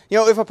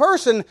 If a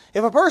person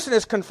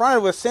is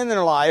confronted with sin in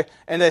their life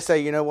and they say,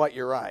 you know what,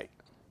 you're right.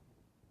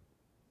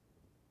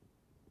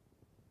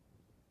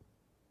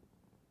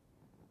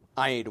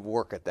 I need to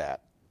work at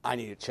that. I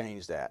need to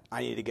change that.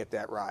 I need to get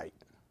that right.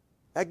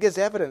 That gives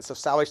evidence of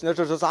salvation. There's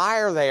a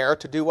desire there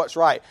to do what's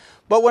right.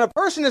 But when a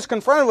person is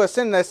confronted with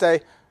sin, they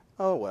say,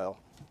 oh, well.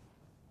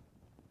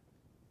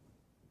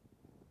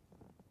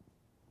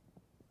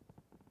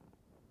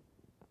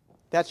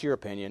 That's your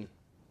opinion.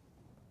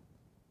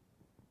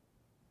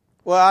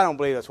 Well, I don't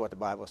believe that's what the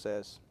Bible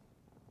says.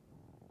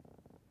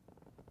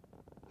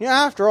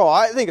 After all,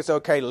 I think it's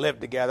okay to live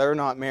together,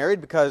 not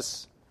married,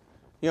 because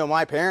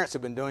my parents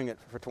have been doing it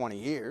for 20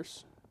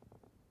 years,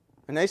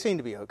 and they seem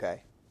to be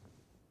okay.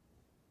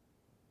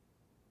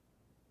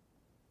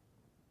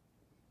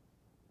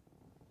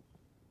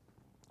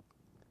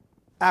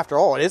 After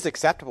all, it is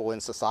acceptable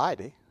in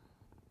society.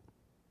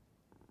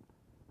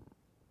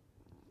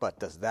 But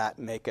does that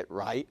make it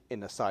right in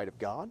the sight of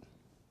God?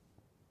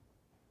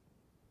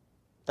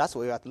 That's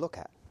what we have to look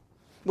at.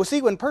 Well,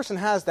 see, when a person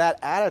has that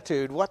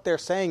attitude, what they're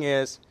saying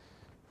is,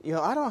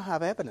 I don't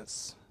have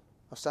evidence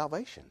of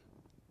salvation.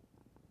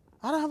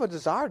 I don't have a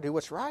desire to do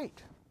what's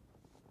right.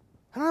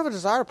 I don't have a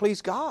desire to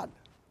please God.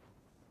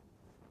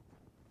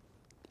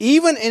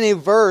 Even in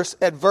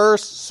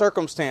adverse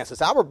circumstances.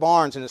 Albert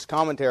Barnes, in his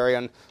commentary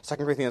on 2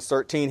 Corinthians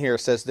 13 here,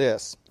 says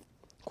this,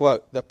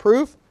 quote, the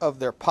proof of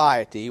their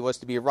piety was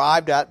to be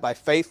arrived at by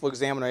faithful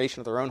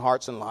examination of their own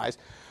hearts and lives,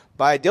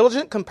 by a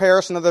diligent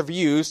comparison of their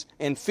views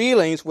and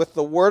feelings with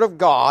the Word of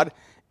God,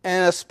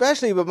 and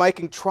especially by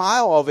making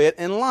trial of it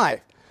in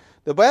life.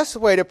 The best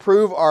way to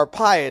prove our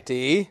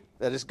piety,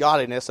 that is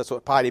godliness, that's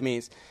what piety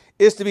means,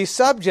 is to be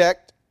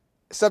subject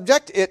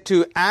it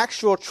to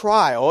actual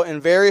trial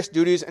in various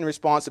duties and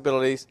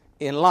responsibilities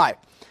in life.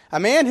 A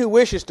man who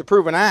wishes to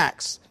prove an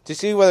axe, to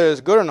see whether it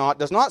is good or not,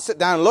 does not sit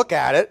down and look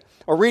at it,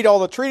 or read all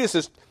the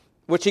treatises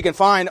which he can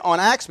find on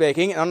axe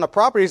making and on the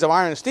properties of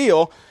iron and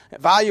steel,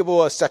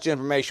 valuable as such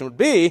information would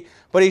be,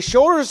 but he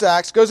shoulders the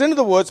axe, goes into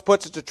the woods,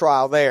 puts it to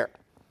trial there.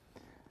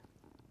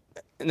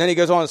 And then he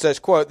goes on and says,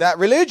 quote, that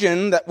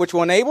religion which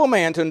will enable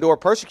man to endure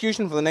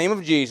persecution for the name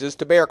of Jesus,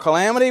 to bear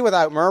calamity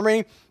without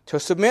murmuring, to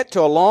submit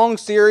to a long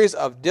series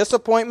of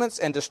disappointments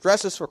and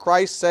distresses for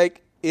Christ's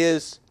sake,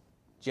 is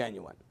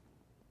genuine.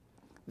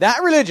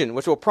 That religion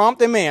which will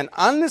prompt a man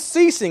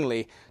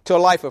unceasingly to a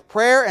life of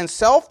prayer and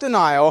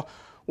self-denial,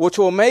 which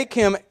will make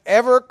him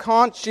ever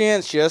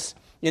conscientious,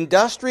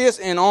 industrious,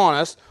 and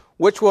honest,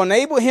 which will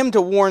enable him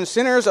to warn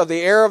sinners of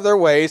the error of their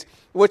ways,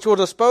 which will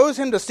dispose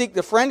him to seek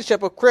the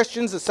friendship of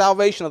Christians, the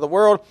salvation of the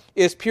world,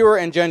 is pure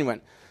and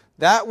genuine.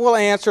 That will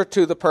answer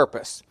to the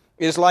purpose.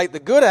 It is like the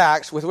good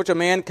axe with which a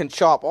man can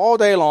chop all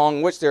day long,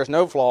 in which there is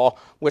no flaw,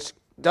 which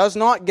does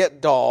not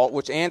get dull,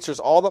 which answers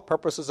all the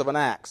purposes of an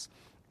axe.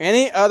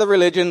 Any other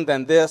religion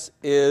than this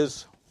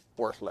is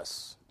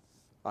worthless.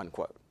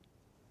 Unquote.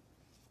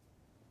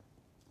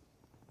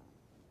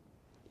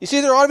 You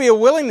see, there ought to be a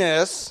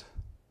willingness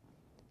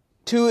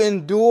to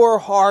endure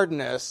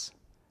hardness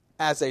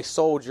as a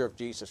soldier of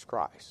Jesus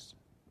Christ.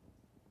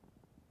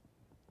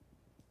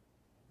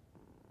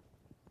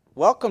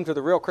 Welcome to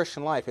the real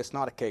Christian life. It's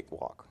not a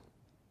cakewalk.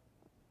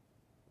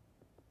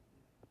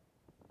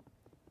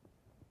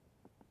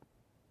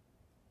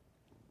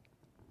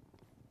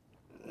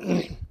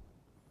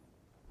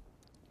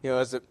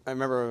 I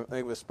remember, I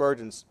think it was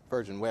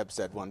Spurgeon Webb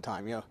said one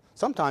time,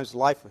 sometimes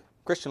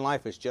Christian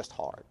life is just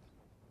hard.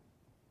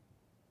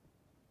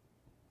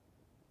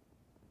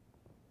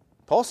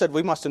 Paul said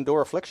we must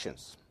endure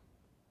afflictions.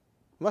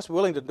 We must be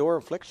willing to endure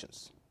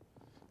afflictions.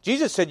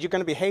 Jesus said you're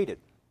going to be hated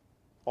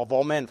of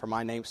all men for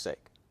my name's sake.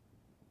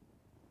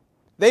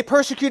 They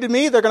persecuted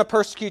me, they're going to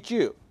persecute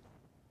you.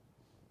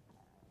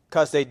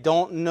 because they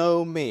don't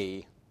know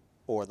me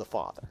or the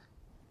Father.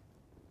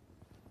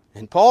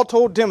 And Paul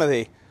told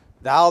Timothy,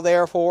 thou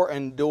therefore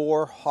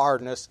endure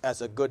hardness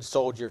as a good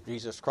soldier of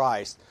Jesus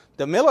Christ.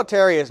 The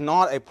military is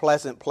not a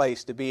pleasant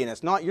place to be, and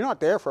you're not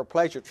there for a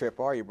pleasure trip,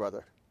 are you,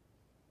 brother?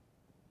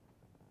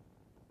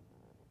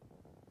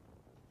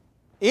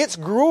 It's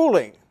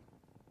grueling.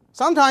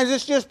 Sometimes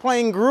it's just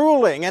plain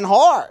grueling and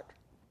hard.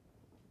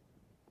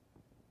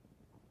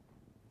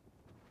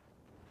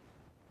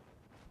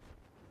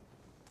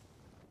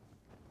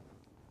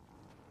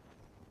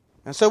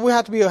 And so we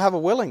have to have a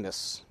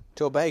willingness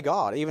to obey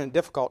God, even in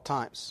difficult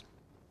times.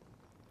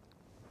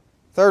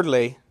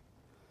 Thirdly,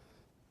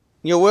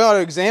 we ought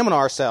to examine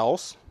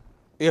ourselves.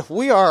 If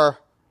we are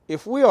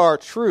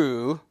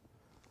true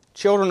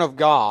children of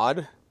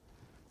God,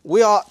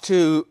 we ought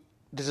to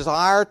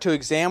desire to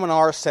examine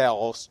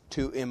ourselves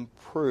to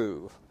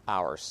improve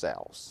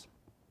ourselves.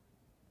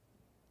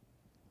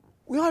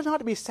 We ought not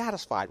to be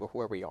satisfied with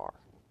where we are.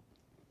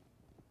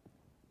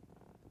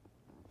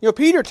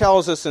 Peter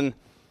tells us in,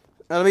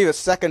 I believe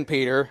it's 2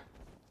 Peter,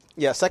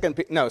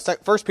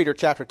 1 Peter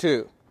chapter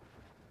 2.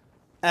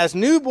 As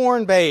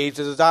newborn babes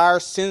desire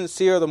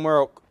sincere the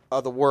milk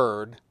of the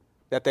word,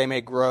 that they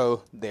may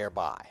grow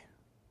thereby.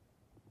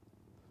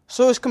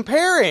 So it's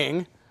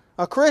comparing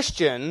a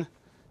Christian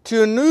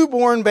to a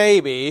newborn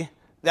baby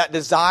that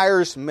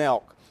desires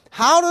milk.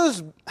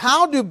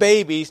 How do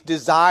babies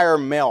desire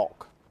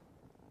milk?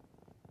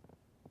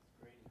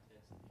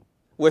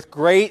 With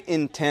great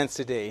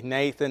intensity.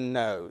 Nathan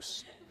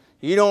knows.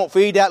 You don't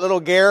feed that little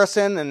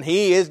Garrison, and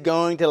he is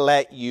going to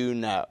let you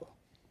know.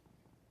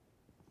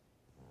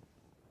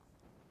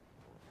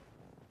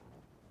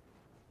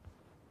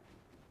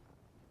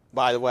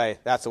 By the way,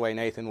 that's the way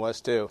Nathan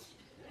was too.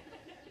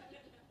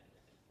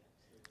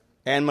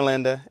 And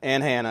Melinda,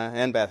 and Hannah,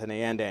 and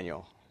Bethany, and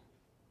Daniel.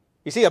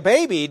 You see, a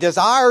baby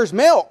desires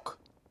milk,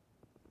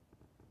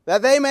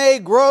 that they may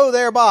grow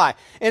thereby.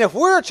 And if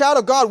we're a child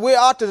of God, we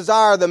ought to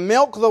desire the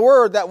milk of the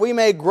word, that we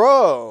may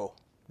grow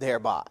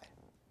thereby.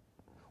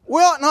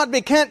 We ought not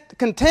be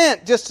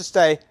content just to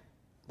stay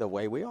the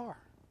way we are.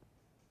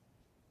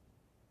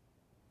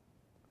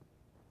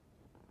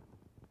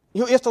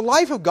 If the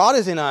life of God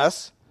is in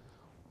us,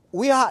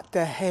 we ought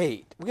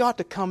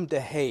to come to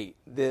hate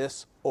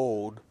this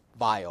old,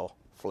 vile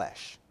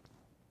flesh.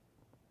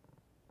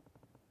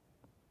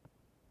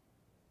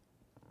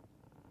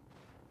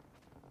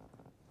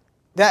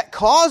 That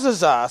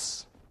causes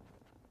us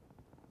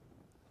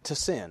to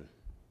sin,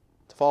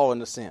 to fall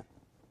into sin.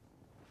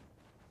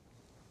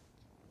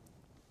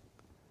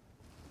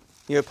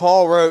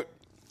 Paul wrote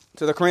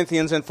to the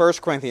Corinthians in 1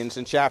 Corinthians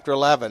in chapter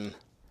 11,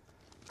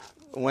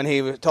 when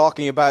he was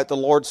talking about the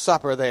Lord's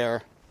Supper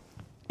there,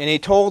 and he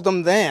told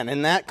them then,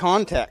 in that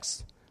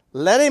context,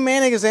 let a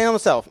man examine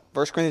himself.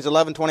 1 Corinthians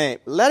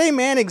 11:28. Let a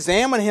man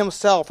examine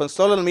himself, and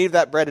so let him eat of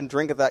that bread and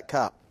drink of that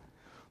cup.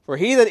 For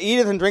he that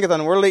eateth and drinketh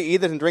unworthily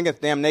eateth and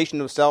drinketh damnation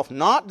to himself,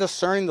 not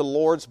discerning the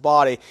Lord's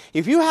body.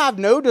 If you have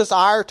no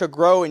desire to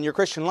grow in your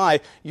Christian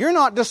life, you're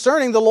not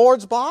discerning the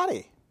Lord's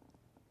body.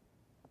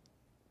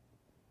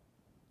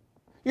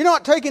 You're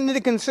not taking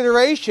into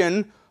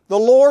consideration the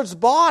Lord's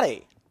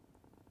body,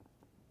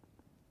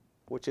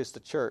 which is the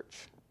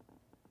church.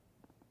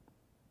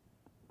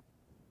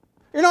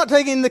 You're not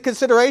taking into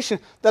consideration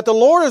that the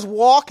Lord is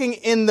walking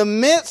in the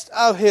midst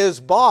of His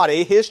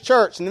body, His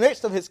church, in the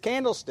midst of His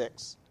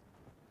candlesticks.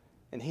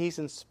 And He's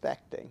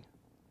inspecting.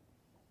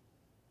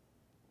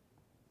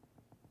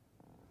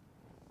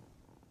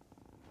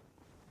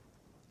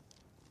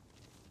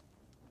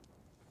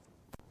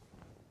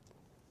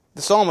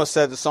 The psalmist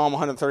said in Psalm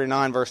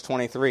 139, verse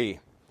 23,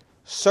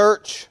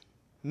 search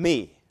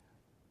me,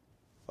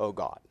 O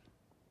God.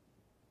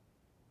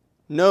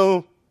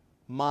 Know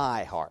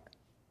my heart.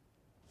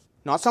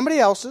 Not somebody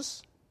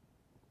else's.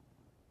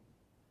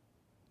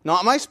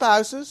 Not my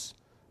spouse's.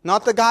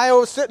 Not the guy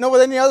who was sitting over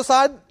on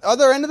the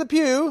other end of the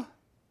pew.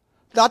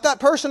 Not that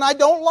person I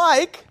don't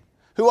like,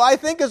 who I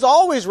think is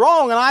always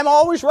wrong and I'm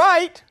always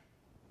right.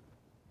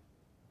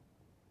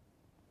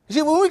 You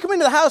see, when we come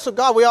into the house of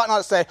God, we ought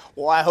not say,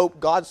 well, I hope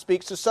God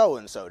speaks to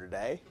so-and-so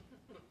today.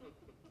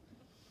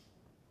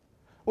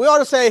 We ought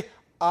to say,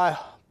 I'm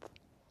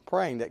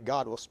praying that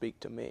God will speak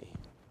to me.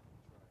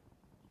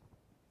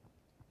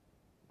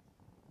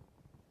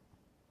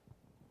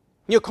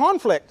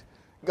 Conflict.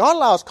 God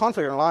allows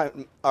conflict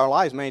in our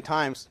lives many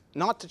times,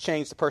 not to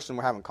change the person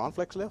we're having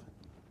conflicts with,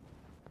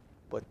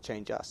 but to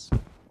change us.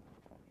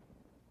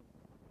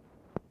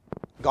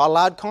 God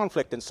allowed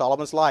conflict in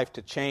Solomon's life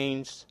to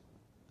change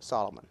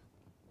Solomon.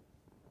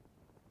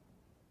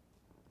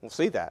 We'll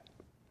see that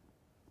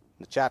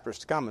in the chapters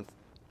to come in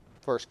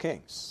 1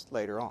 Kings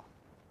later on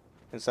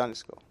in Sunday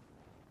school.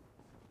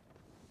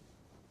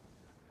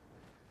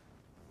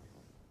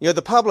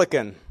 The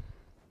publican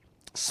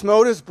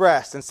smote his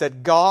breast and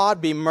said,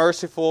 God, be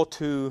merciful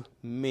to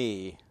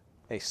me,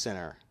 a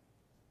sinner.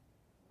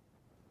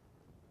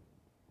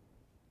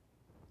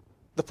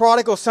 The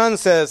prodigal son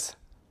says,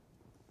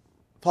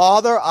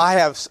 Father, I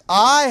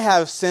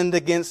have sinned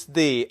against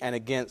thee and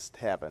against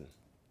heaven.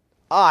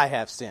 I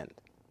have sinned.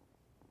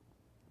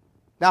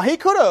 Now, he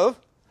could have,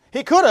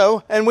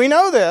 and we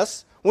know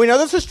this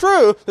is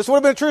true, this would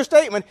have been a true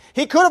statement,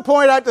 he could have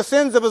pointed out the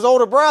sins of his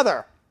older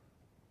brother.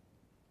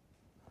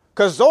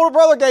 Because his older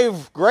brother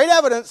gave great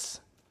evidence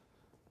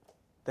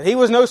that he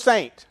was no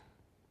saint.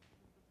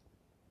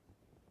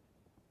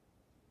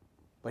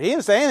 But he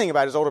didn't say anything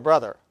about his older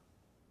brother.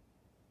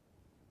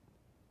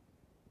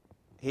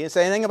 He didn't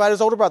say anything about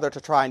his older brother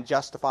to try and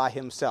justify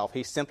himself.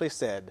 He simply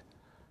said,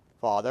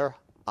 Father,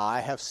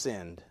 I have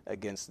sinned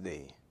against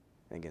thee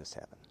and against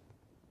heaven.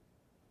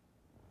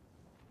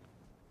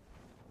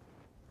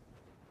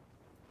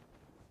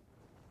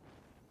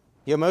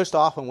 You know, most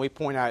often we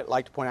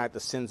like to point out the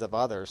sins of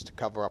others to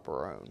cover up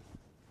our own.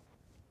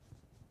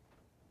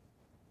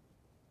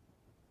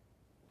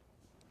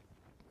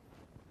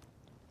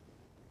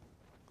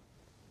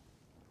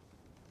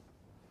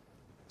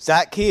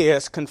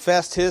 Zacchaeus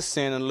confessed his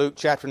sin in Luke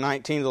chapter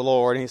 19 to the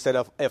Lord, and he said,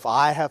 if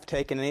I have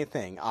taken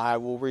anything, I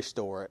will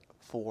restore it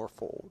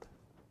fourfold.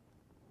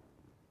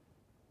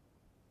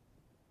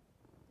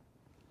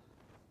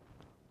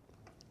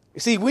 You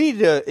see, we need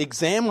to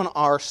examine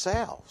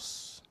ourselves.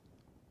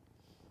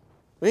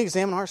 We need to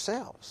examine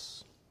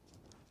ourselves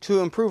to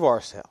improve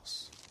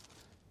ourselves.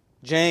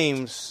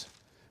 James,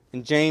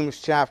 in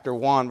James chapter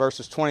 1,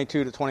 verses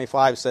 22 to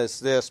 25 says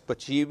this,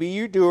 But ye be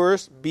ye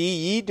doers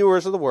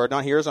of the word,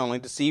 not hearers only,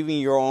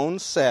 deceiving your own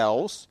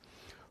selves.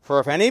 For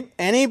if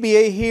any be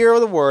a hearer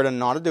of the word and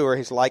not a doer,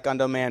 he's like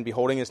unto a man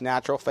beholding his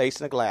natural face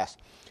in a glass.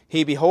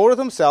 He beholdeth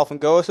himself and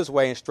goeth his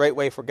way, and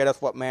straightway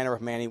forgetteth what manner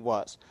of man he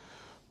was.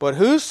 But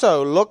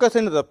whoso looketh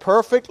into the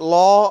perfect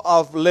law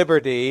of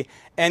liberty,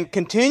 and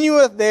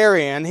continueth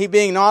therein, he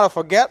being not a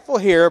forgetful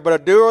hearer, but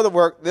a doer of the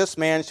work, this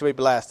man shall be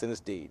blessed in his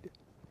deed.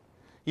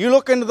 You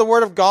look into the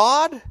Word of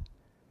God,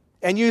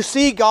 and you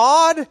see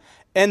God,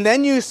 and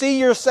then you see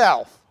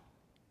yourself.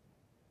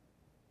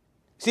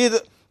 See,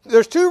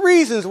 there's two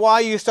reasons why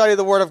you study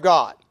the Word of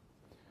God.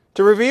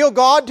 To reveal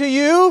God to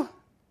you,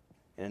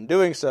 and in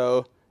doing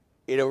so,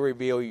 it'll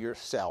reveal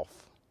yourself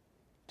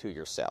to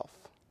yourself.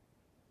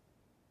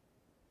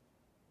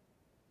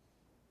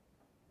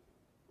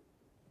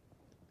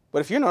 But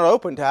if you're not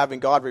open to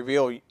having God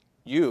reveal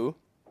you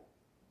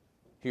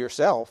to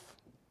yourself,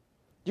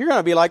 you're going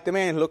to be like the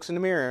man who looks in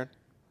the mirror.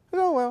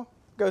 Oh, well,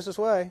 goes this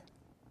way.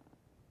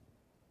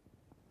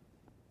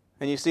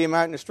 And you see him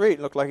out in the street,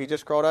 look like he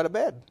just crawled out of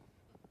bed.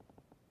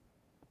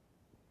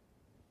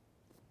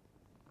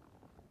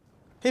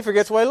 He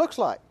forgets what he looks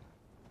like.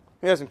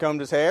 He hasn't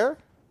combed his hair.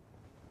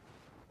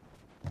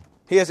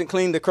 He hasn't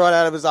cleaned the crud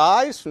out of his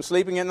eyes from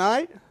sleeping at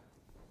night.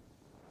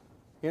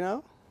 You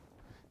know?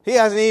 He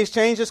hasn't even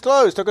changed his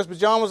clothes, took his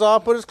pajamas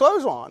off, put his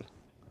clothes on.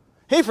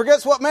 He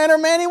forgets what manner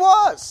of man he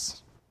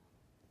was.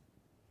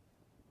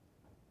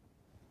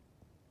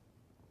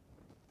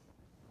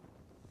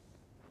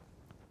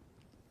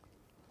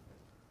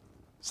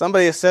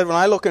 Somebody has said, when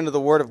I look into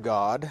the Word of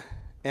God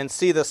and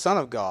see the Son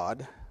of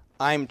God,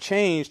 I am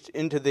changed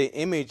into the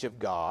image of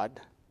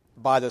God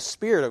by the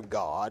Spirit of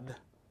God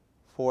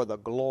for the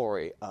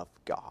glory of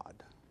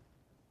God.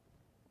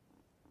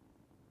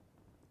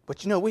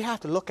 But you know, we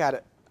have to look at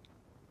it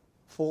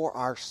for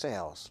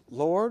ourselves.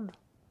 Lord,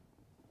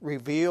 we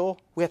have to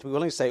be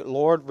willing to say,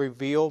 Lord,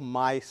 reveal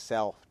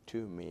myself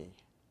to me.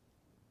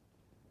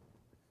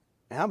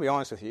 And I'll be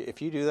honest with you,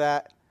 if you do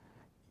that,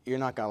 you're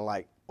not going to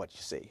like what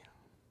you see.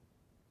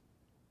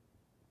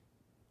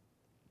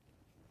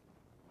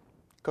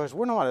 Because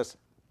we're not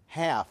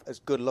half as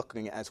good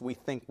looking as we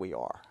think we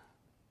are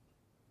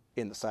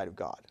in the sight of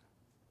God.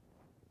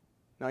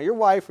 Now, your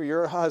wife or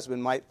your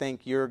husband might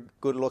think you're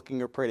good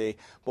looking or pretty,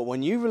 but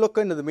when you look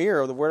into the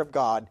mirror of the Word of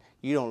God,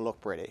 you don't look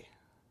pretty.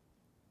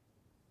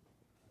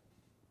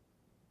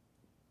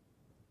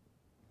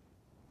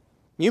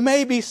 You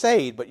may be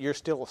saved, but you're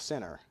still a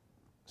sinner,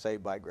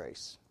 saved by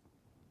grace.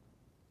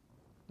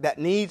 That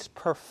needs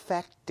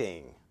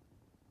perfecting.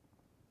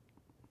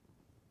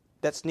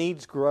 That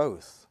needs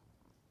growth.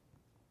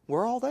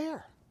 We're all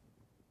there.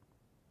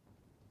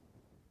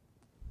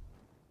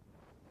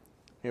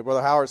 You know,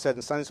 Brother Howard said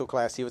in Sunday school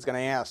class he was going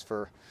to ask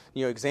for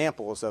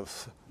examples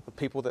of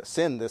people that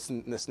sinned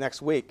this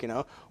next week.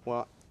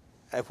 Well,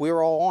 if we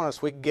were all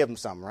honest, we could give them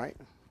some, right?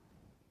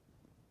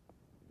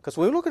 Because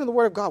when we look into the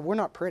Word of God, we're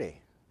not pretty.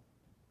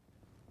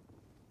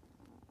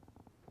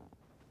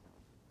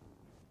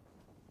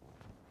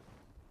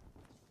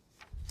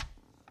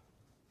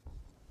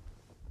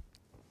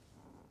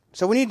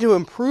 So we need to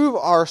improve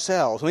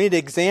ourselves. We need to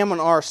examine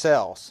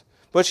ourselves.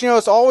 But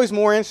it's always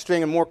more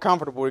interesting and more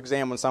comfortable to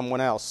examine someone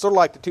else. Sort of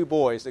like the two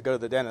boys that go to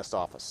the dentist's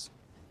office.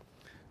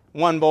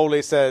 One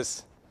boldly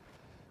says,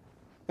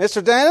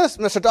 Mr. Dentist,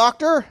 Mr.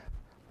 Doctor,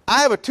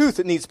 I have a tooth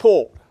that needs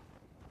pulled.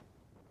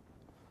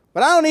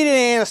 But I don't need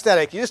any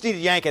anesthetic. You just need to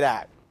yank it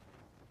out.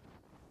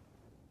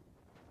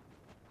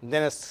 The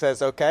dentist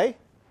says, okay,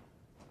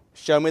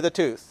 show me the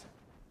tooth.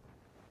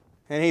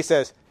 And he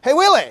says, hey,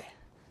 Willie,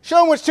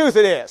 show him which tooth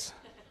it is.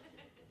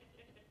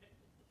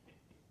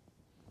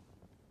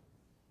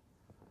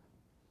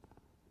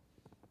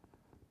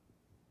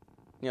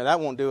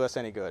 That won't do us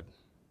any good.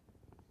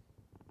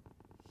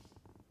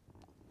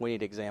 we need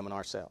to examine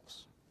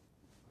ourselves.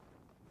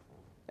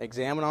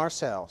 Examine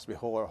ourselves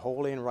before a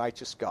holy and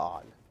righteous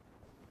God,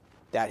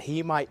 that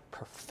he might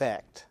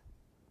perfect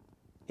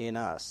in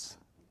us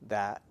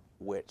that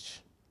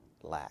which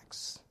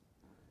lacks,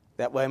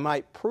 that we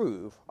might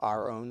prove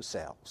our own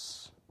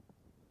selves.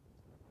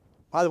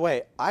 By the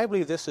way, I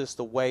believe this is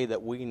the way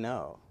that we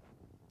know.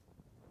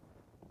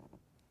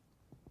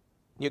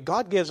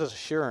 God gives us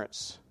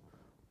assurance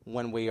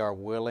when we are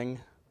willing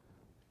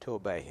to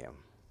obey him.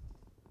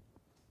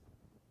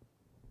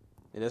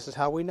 And this is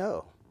how we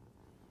know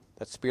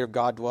that the Spirit of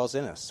God dwells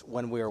in us,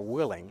 when we are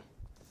willing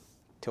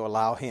to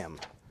allow him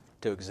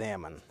to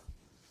examine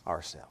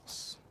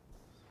ourselves.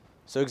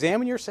 So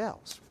examine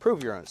yourselves.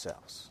 Prove your own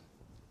selves,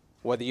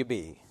 whether you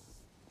be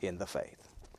in the faith.